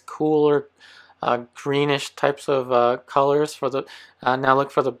building these cooler greenish types of colors for the now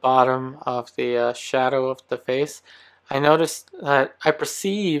look for the bottom of the shadow of the face. I noticed that I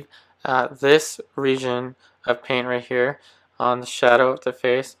perceive this region of paint right here on the shadow of the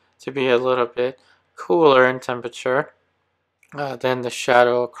face to be a little bit cooler in temperature than the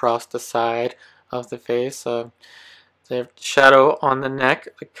shadow across the side of the face. The shadow on the neck,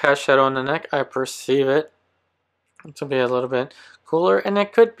 the cast shadow on the neck, I perceive it to be a little bit cooler, and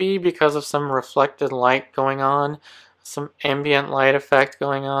it could be because of some reflected light going on, some ambient light effect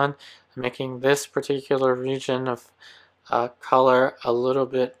going on, making this particular region of color a little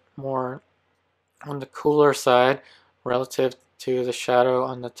bit more on the cooler side relative to the shadow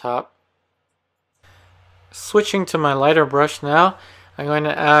on the top. Switching to my lighter brush now, I'm going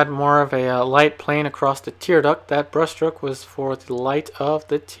to add more of a light plane across the tear duct. That brush stroke was for the light of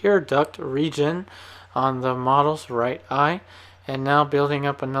the tear duct region on the model's right eye. And now building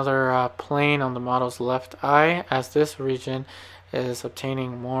up another plane on the model's left eye as this region is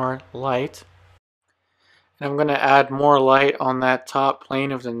obtaining more light. And I'm going to add more light on that top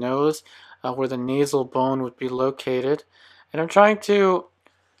plane of the nose where the nasal bone would be located. And I'm trying to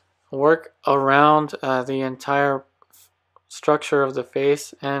work around the entire structure of the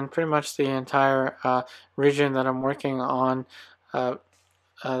face and pretty much the entire region that I'm working on.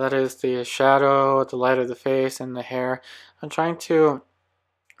 That is the shadow, the light of the face, and the hair. I'm trying to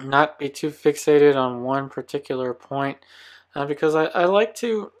not be too fixated on one particular point because I like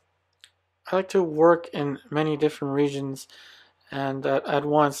to work in many different regions and at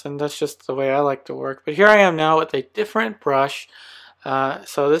once, and that's just the way I like to work. But here I am now with a different brush.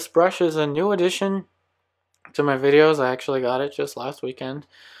 So this brush is a new addition to my videos. I actually got it just last weekend.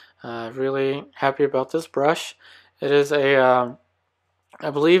 Really happy about this brush. It is a, I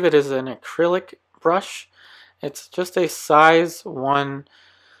believe it is an acrylic brush. It's just a size 1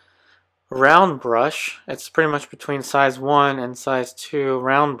 round brush. It's pretty much between size 1 and size 2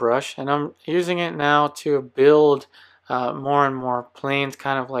 round brush, and I'm using it now to build more and more planes,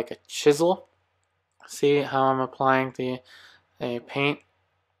 kind of like a chisel. See how I'm applying the paint,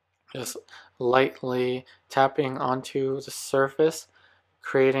 just lightly tapping onto the surface,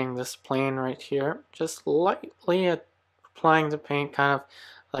 creating this plane right here, just lightly applying the paint, kind of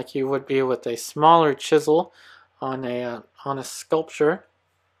like you would be with a smaller chisel on a sculpture.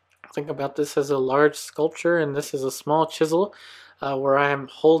 Think about this as a large sculpture, and this is a small chisel where I am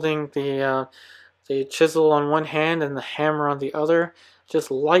holding the chisel on one hand and the hammer on the other,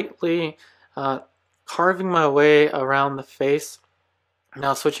 just lightly carving my way around the face.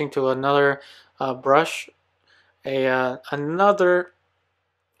 Now switching to another brush, another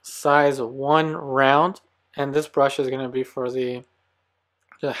size 1 round, and this brush is going to be for the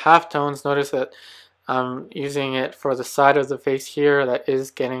halftones. Notice that I'm using it for the side of the face here that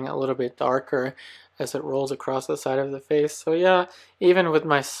is getting a little bit darker as it rolls across the side of the face. So yeah, even with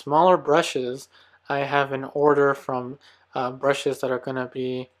my smaller brushes, I have an order from brushes that are going to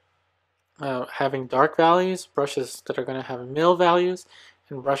be having dark values, brushes that are going to have middle values,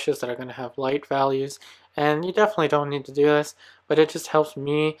 and brushes that are going to have light values. And you definitely don't need to do this, but it just helps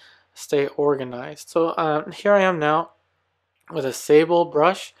me stay organized. So here I am now with a sable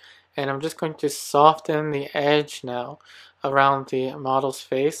brush, and I'm just going to soften the edge now around the model's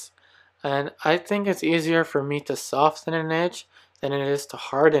face. And I think it's easier for me to soften an edge than it is to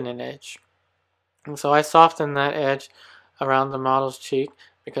harden an edge. And so I soften that edge around the model's cheek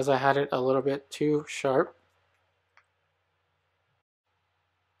because I had it a little bit too sharp.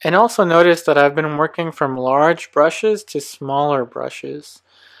 And also notice that I've been working from large brushes to smaller brushes.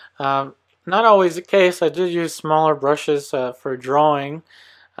 Not always the case. I did use smaller brushes for drawing,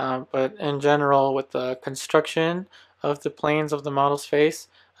 but in general with the construction of the planes of the model's face,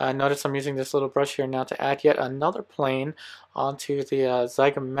 notice I'm using this little brush here now to add yet another plane onto the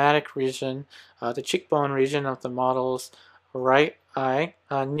zygomatic region, the cheekbone region of the model's right eye,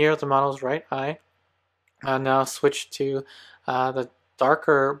 near the model's right eye. now switch to the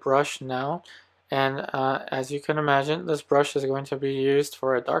darker brush now, and as you can imagine, this brush is going to be used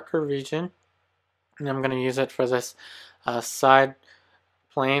for a darker region, and I'm going to use it for this side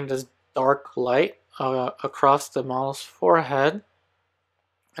plane, this dark light across the model's forehead,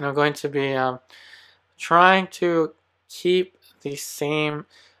 and I'm going to be trying to keep the same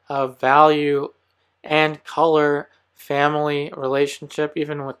value and color family relationship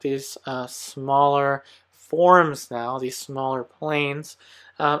even with these smaller forms now, these smaller planes.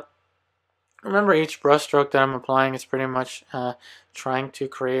 Remember, each brushstroke that I'm applying is pretty much trying to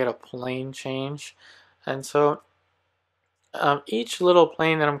create a plane change, and so each little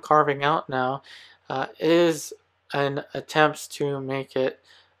plane that I'm carving out now is an attempt to make it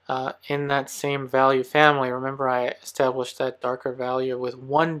in that same value family. Remember, I established that darker value with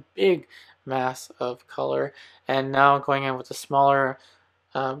one big mass of color, and now going in with the smaller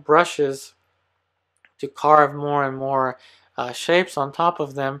brushes to carve more and more shapes on top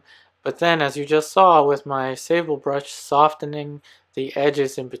of them. But then, as you just saw with my sable brush, softening the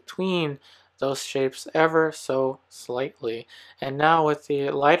edges in between those shapes ever so slightly. And now with the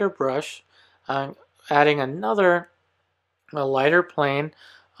lighter brush, I'm adding a lighter plane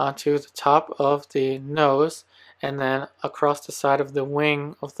onto the top of the nose and then across the side of the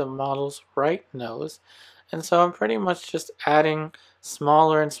wing of the model's right nose. And so I'm pretty much just adding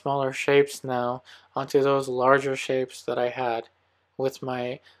smaller and smaller shapes now onto those larger shapes that I had with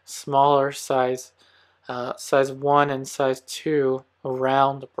my smaller size 1 and size 2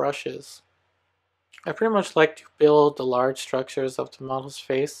 round brushes. I pretty much like to build the large structures of the model's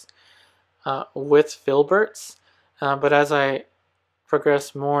face with filberts, but as I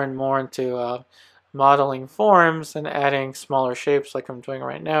progress more and more into modeling forms and adding smaller shapes like I'm doing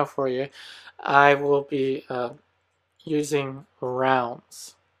right now for you, I will be using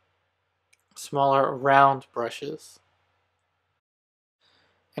rounds, smaller round brushes.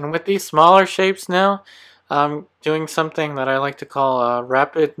 And with these smaller shapes now, I'm doing something that I like to call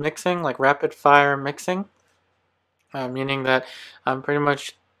rapid mixing, like rapid fire mixing, meaning that I'm pretty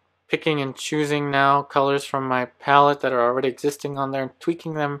much picking and choosing now colors from my palette that are already existing on there and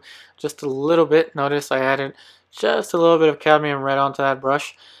tweaking them just a little bit. Notice I added just a little bit of cadmium red onto that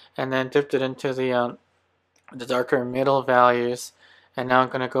brush and then dipped it into the darker middle values, and now I'm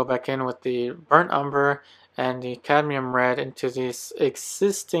going to go back in with the burnt umber and the cadmium red into this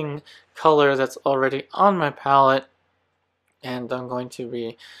existing color that's already on my palette, and I'm going to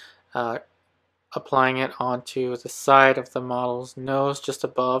be applying it onto the side of the model's nose just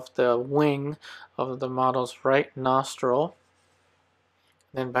above the wing of the model's right nostril,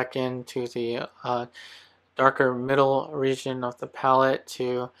 then back into the darker middle region of the palette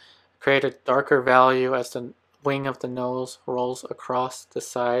to create a darker value as the wing of the nose rolls across the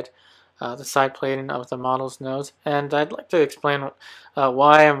side plating of the model's nose. And I'd like to explain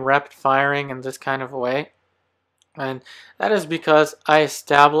why I'm rapid firing in this kind of way. And that is because I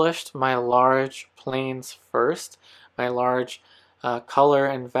established my large planes first, my large color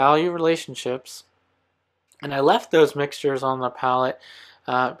and value relationships, and I left those mixtures on the palette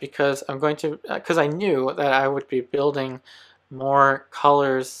because I knew that I would be building more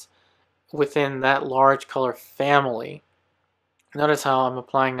colors within that large color family. Notice how I'm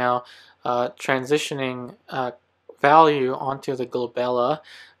applying now transitioning value onto the glabella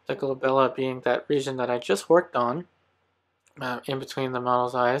being that region that I just worked on in between the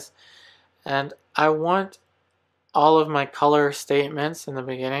model's eyes. And I want all of my color statements in the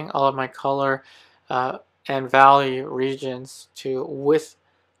beginning, all of my color and value regions to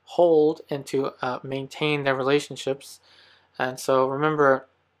withhold and to maintain their relationships. And so remember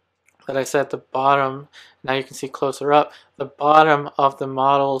that I said the bottom, now you can see closer up, the bottom of the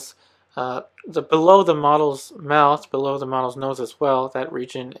model's below the model's mouth, below the model's nose as well, that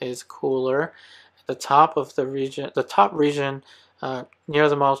region is cooler. The top of the region, near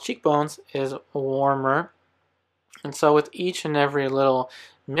the model's cheekbones is warmer. And so with each and every little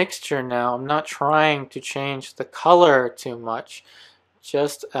mixture now, I'm not trying to change the color too much,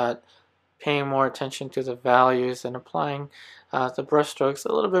 just paying more attention to the values and applying the brush strokes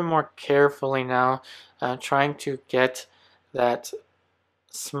a little bit more carefully now, trying to get that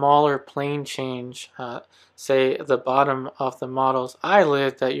smaller plane change, say the bottom of the model's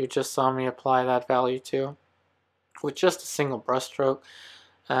eyelid that you just saw me apply that value to, with just a single brush stroke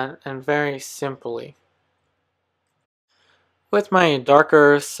and very simply. With my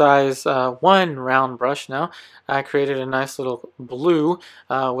darker size 1 round brush now, I created a nice little blue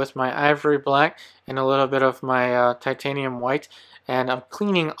with my ivory black and a little bit of my titanium white. And I'm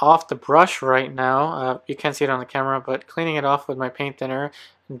cleaning off the brush right now. You can't see it on the camera, but cleaning it off with my paint thinner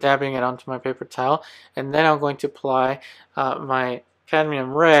dabbing it onto my paper towel, and then I'm going to apply my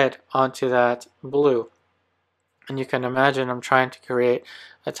cadmium red onto that blue. And you can imagine I'm trying to create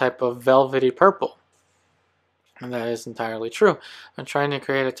a type of velvety purple. And that is entirely true. I'm trying to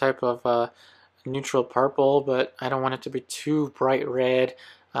create a type of neutral purple, but I don't want it to be too bright red.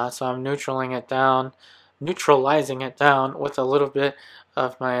 So I'm neutralizing it down with a little bit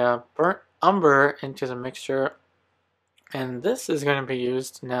of my burnt umber into the mixture. And this is going to be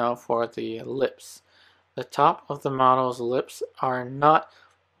used now for the lips. The top of the model's lips are not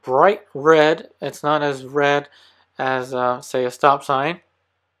bright red. It's not as red as, say, a stop sign.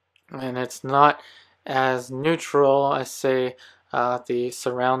 And it's not as neutral as, say, the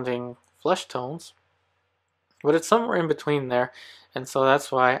surrounding flesh tones. But it's somewhere in between there. And so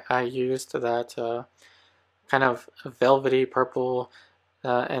that's why I used that kind of velvety purple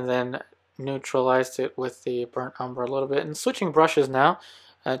and then neutralized it with the burnt umber a little bit. And switching brushes now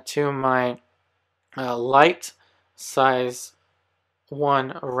to my light size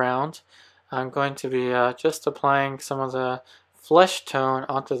 1 round. I'm going to be just applying some of the flesh tone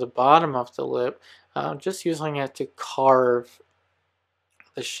onto the bottom of the lip, just using it to carve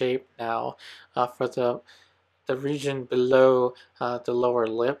the shape now for the region below the lower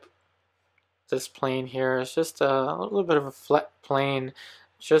lip. This plane here is just a little bit of a flat plane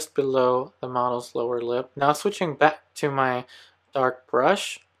just below the model's lower lip. Now switching back to my dark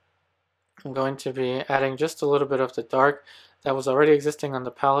brush, I'm going to be adding just a little bit of the dark that was already existing on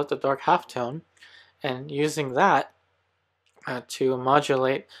the palette, the dark halftone, and using that to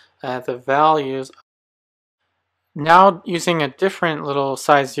modulate the values. Now using a different little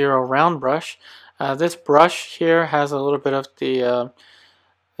size 0 round brush. This brush here has a little bit of the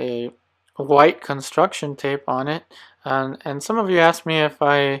white construction tape on it, and some of you asked me if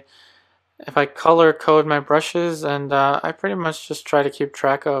I color code my brushes, and I pretty much just try to keep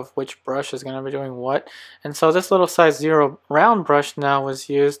track of which brush is going to be doing what. And so this little size 0 round brush now was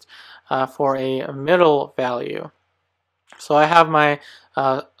used for a middle value. So I have my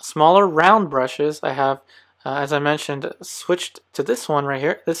smaller round brushes. I have, as I mentioned, switched to this one right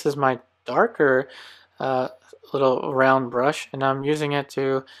here. This is my darker little round brush, and I'm using it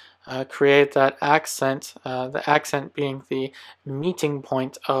to create that accent, the accent being the meeting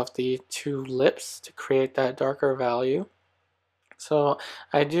point of the two lips to create that darker value. So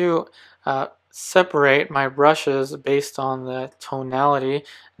I do separate my brushes based on the tonality.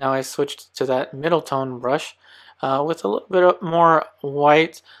 Now I switched to that middle tone brush with a little bit more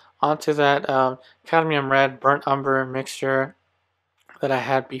white onto that cadmium red burnt umber mixture that I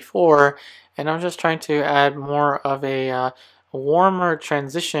had before, and I'm just trying to add more of a warmer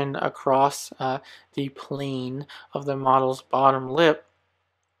transition across the plane of the model's bottom lip,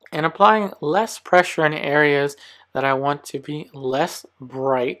 and applying less pressure in areas that I want to be less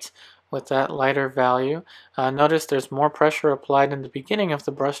bright with that lighter value. Notice there's more pressure applied in the beginning of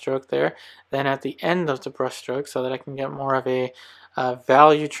the brushstroke there than at the end of the brushstroke, so that I can get more of a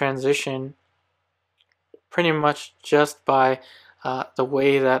value transition pretty much just by the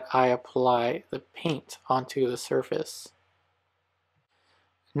way that I apply the paint onto the surface.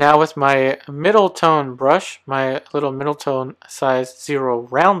 Now with my middle tone brush, my little middle tone size 0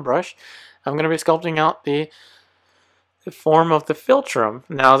 round brush, I'm going to be sculpting out the form of the philtrum.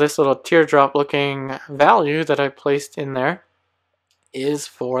 Now this little teardrop looking value that I placed in there is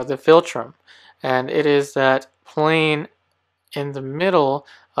for the philtrum, and it is that plane in the middle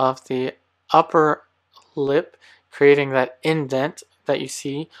of the upper lip, creating that indent that you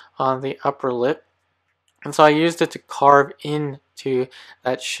see on the upper lip. And so I used it to carve into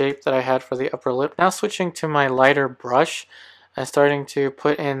that shape that I had for the upper lip. Now switching to my lighter brush, I'm starting to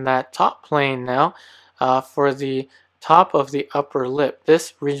put in that top plane now for the top of the upper lip.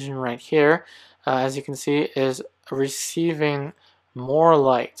 This region right here, as you can see, is receiving more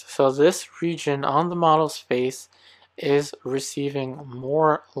light. So this region on the model's face is receiving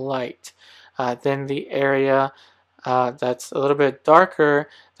more light than the area that's a little bit darker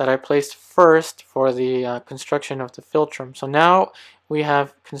that I placed first for the construction of the philtrum. So now we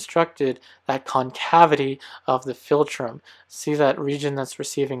have constructed that concavity of the philtrum. See that region that's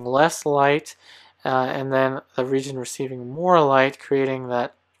receiving less light and then the region receiving more light, creating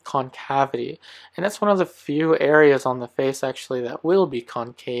that concavity. And that's one of the few areas on the face actually that will be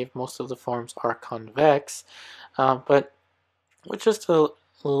concave. Most of the forms are convex, but with just a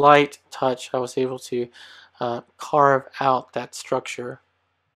light touch I was able to carve out that structure.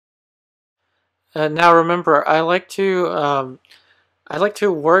 Now remember, I like to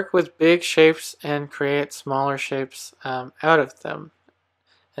work with big shapes and create smaller shapes out of them.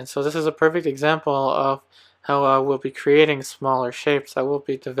 And so this is a perfect example of how I will be creating smaller shapes. I will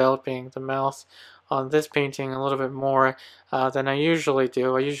be developing the mouth on this painting a little bit more than I usually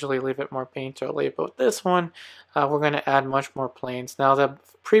do. I usually leave it more painterly, but with this one, we're going to add much more planes. Now, the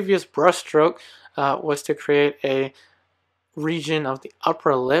previous brushstroke was to create a region of the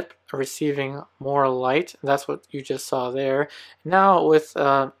upper lip receiving more light. That's what you just saw there. Now with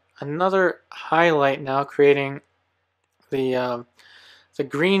another highlight, now creating the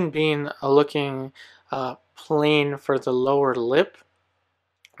green bean looking plane for the lower lip.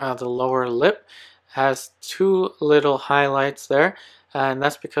 The lower lip has two little highlights there, and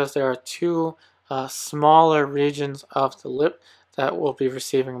that's because there are two smaller regions of the lip that will be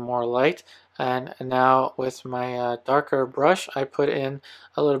receiving more light. And now with my darker brush, I put in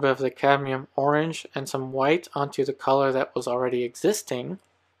a little bit of the cadmium orange and some white onto the color that was already existing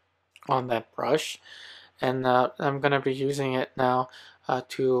on that brush. And I'm going to be using it now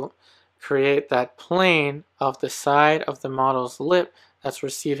to create that plane of the side of the model's lip that's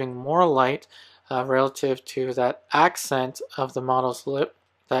receiving more light relative to that accent of the model's lip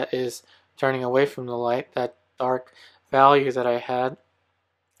that is turning away from the light, that dark value that I had,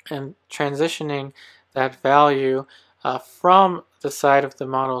 and transitioning that value from the side of the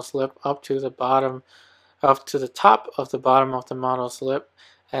model's lip up to the bottom, up to the top of the bottom of the model's lip.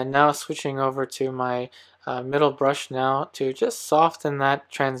 And now switching over to my middle brush now to just soften that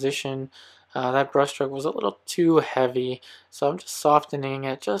transition. That brush stroke was a little too heavy, so I'm just softening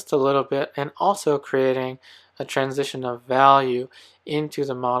it just a little bit and also creating a transition of value into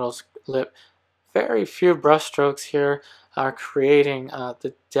the model's lip. Very few brush strokes here are creating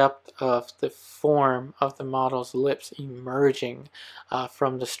the depth of the form of the model's lips emerging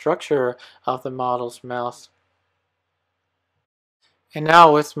from the structure of the model's mouth. And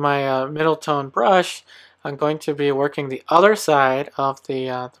now with my middle tone brush, I'm going to be working the other side of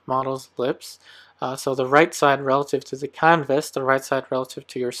the model's lips. So the right side relative to the canvas, the right side relative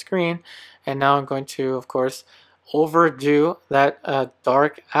to your screen. And now I'm going to, of course, overdo that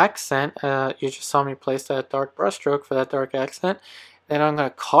dark accent. You just saw me place that dark brush stroke for that dark accent. Then I'm going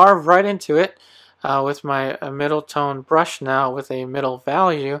to carve right into it with my middle tone brush now with a middle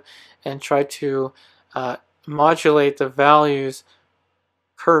value and try to modulate the values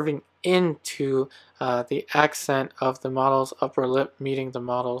curving into the accent of the model's upper lip meeting the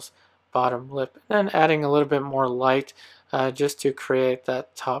model's bottom lip, and then adding a little bit more light just to create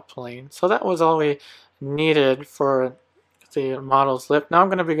that top plane. So that was all we needed for the model's lip. Now I'm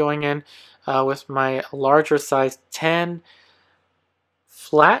going to be going in with my larger size 10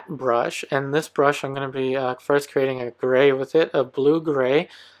 flat brush, and this brush I'm going to be first creating a gray with it, a blue gray.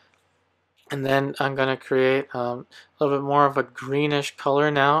 And then I'm going to create a little bit more of a greenish color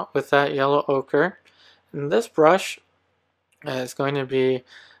now with that yellow ochre. And this brush is going to be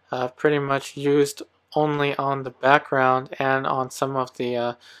pretty much used only on the background and on some of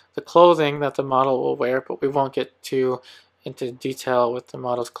the clothing that the model will wear, but we won't get too into detail with the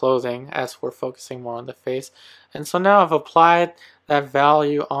model's clothing as we're focusing more on the face. And so now I've applied that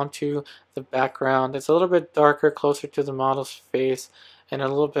value onto the background. It's a little bit darker, closer to the model's face, and a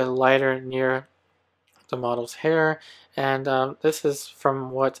little bit lighter near the model's hair. And this is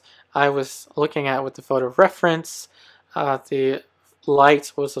from what I was looking at with the photo reference. The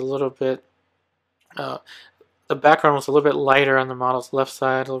light was a little bit, the background was a little bit lighter on the model's left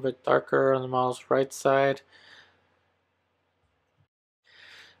side, a little bit darker on the model's right side.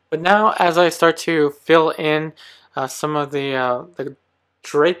 But now as I start to fill in some of the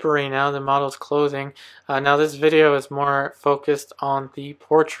drapery now, the model's clothing. Now this video is more focused on the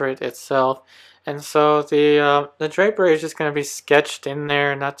portrait itself, and so the drapery is just going to be sketched in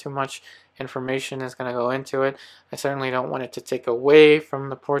there. Not too much information is going to go into it. I certainly don't want it to take away from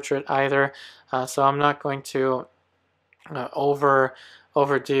the portrait either, so I'm not going to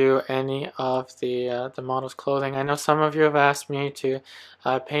overdo any of the model's clothing. I know some of you have asked me to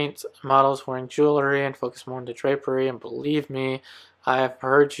paint models wearing jewelry and focus more on the drapery, and believe me, I have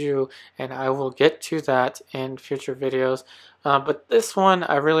heard you, and I will get to that in future videos. But this one,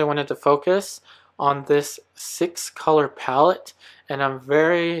 I really wanted to focus on this 6-color palette, and I'm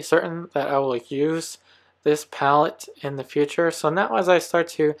very certain that I will use this palette in the future. So now as I start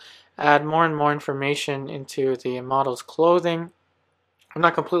to add more and more information into the model's clothing, I'm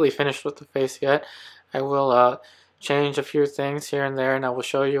not completely finished with the face yet. I will change a few things here and there, and I will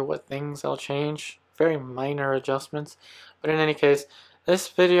show you what things I'll change. Very minor adjustments. But in any case, this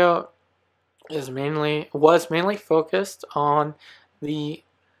video was mainly focused on the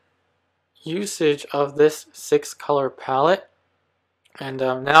usage of this 6-color palette. And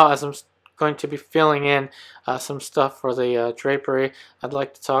now as I'm going to be filling in some stuff for the drapery, I'd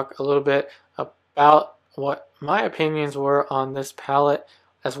like to talk a little bit about what my opinions were on this palette,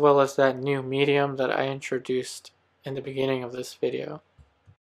 as well as that new medium that I introduced in the beginning of this video.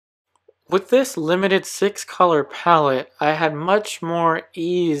 With this limited 6-color palette, I had much more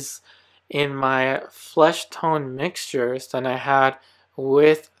ease in my flesh tone mixtures than I had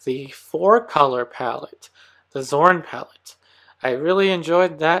with the 4-color palette, the Zorn palette. I really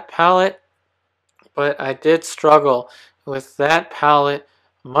enjoyed that palette, but I did struggle with that palette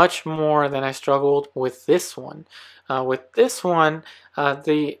much more than I struggled with this one. With this one,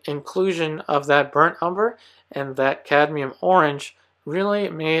 the inclusion of that burnt umber and that cadmium orange really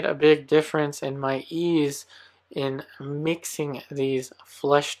made a big difference in my ease in mixing these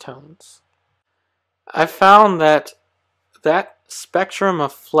flesh tones. I found that spectrum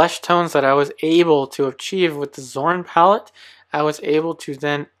of flesh tones that I was able to achieve with the Zorn palette, I was able to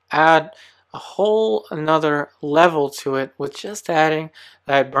then add a whole another level to it with just adding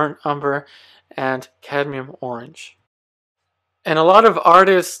that burnt umber and cadmium orange. And a lot of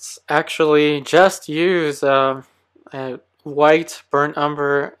artists actually just use white, burnt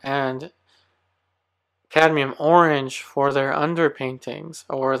umber, and cadmium orange for their underpaintings,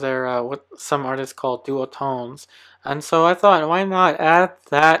 or their what some artists call duotones. And so I thought, why not add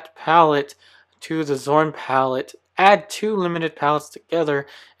that palette to the Zorn palette, add 2 limited palettes together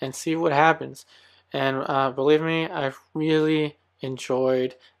and see what happens. And believe me, I've really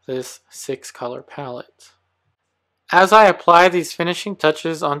enjoyed this 6-color palette. As I apply these finishing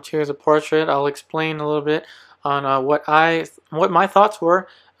touches onto the portrait, I'll explain a little bit on what my thoughts were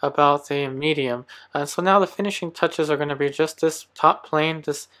about the medium. So now the finishing touches are going to be just this top plane,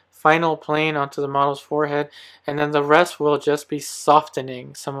 this final plane onto the model's forehead, and then the rest will just be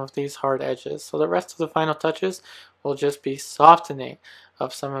softening some of these hard edges. So the rest of the final touches will just be softening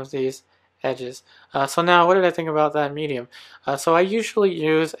of some of these edges. So now, what did I think about that medium? So I usually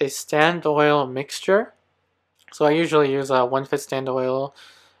use a stand oil mixture. So I usually use 1/5 stand oil,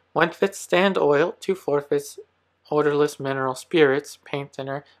 1/5 stand oil, 2/4 odorless mineral spirits paint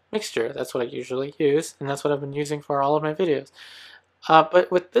thinner mixture. That's what I usually use, and that's what I've been using for all of my videos. But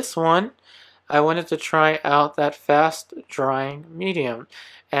with this one, I wanted to try out that fast drying medium,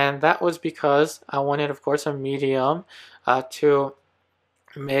 and that was because I wanted, of course, a medium to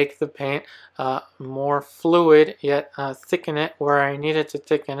make the paint more fluid, yet thicken it where I needed to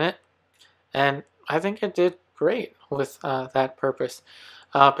thicken it, and I think it did great with that purpose.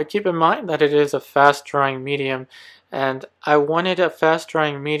 But keep in mind that it is a fast drying medium, and I wanted a fast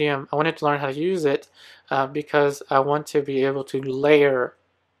drying medium. I wanted to learn how to use it because I want to be able to layer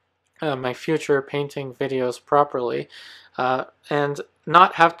my future painting videos properly and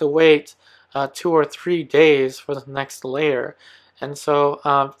not have to wait 2 or 3 days for the next layer. And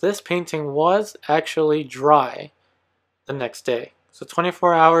so this painting was actually dry the next day. So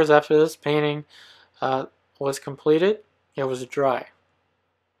 24 hours after this painting was completed, it was dry.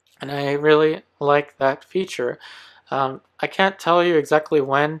 And I really like that feature. I can't tell you exactly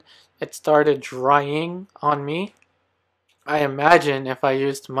when it started drying on me. I imagine if I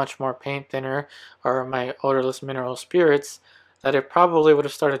used much more paint thinner or my odorless mineral spirits that it probably would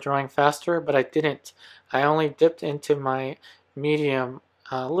have started drying faster, but I didn't. I only dipped into my medium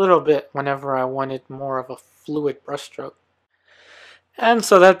a little bit whenever I wanted more of a fluid brushstroke. And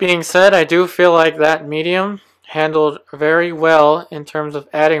so that being said, I do feel like that medium handled very well in terms of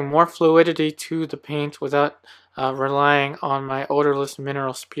adding more fluidity to the paint without relying on my odorless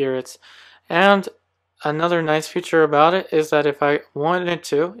mineral spirits. And another nice feature about it is that if I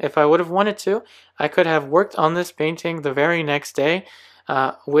would have wanted to, I could have worked on this painting the very next day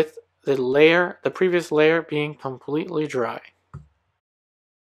with the previous layer being completely dry.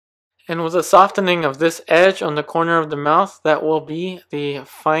 And with the softening of this edge on the corner of the mouth, that will be the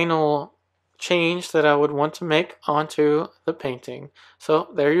final change that I would want to make onto the painting. So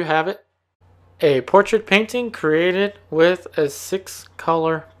there you have it. A portrait painting created with a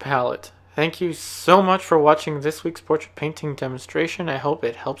 6-color palette. Thank you so much for watching this week's portrait painting demonstration. I hope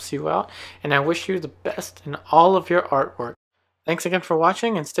it helps you out, and I wish you the best in all of your artwork. Thanks again for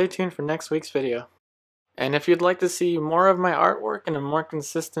watching, and stay tuned for next week's video. And if you'd like to see more of my artwork on a more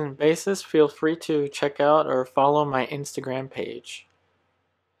consistent basis, feel free to check out or follow my Instagram page.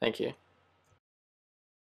 Thank you.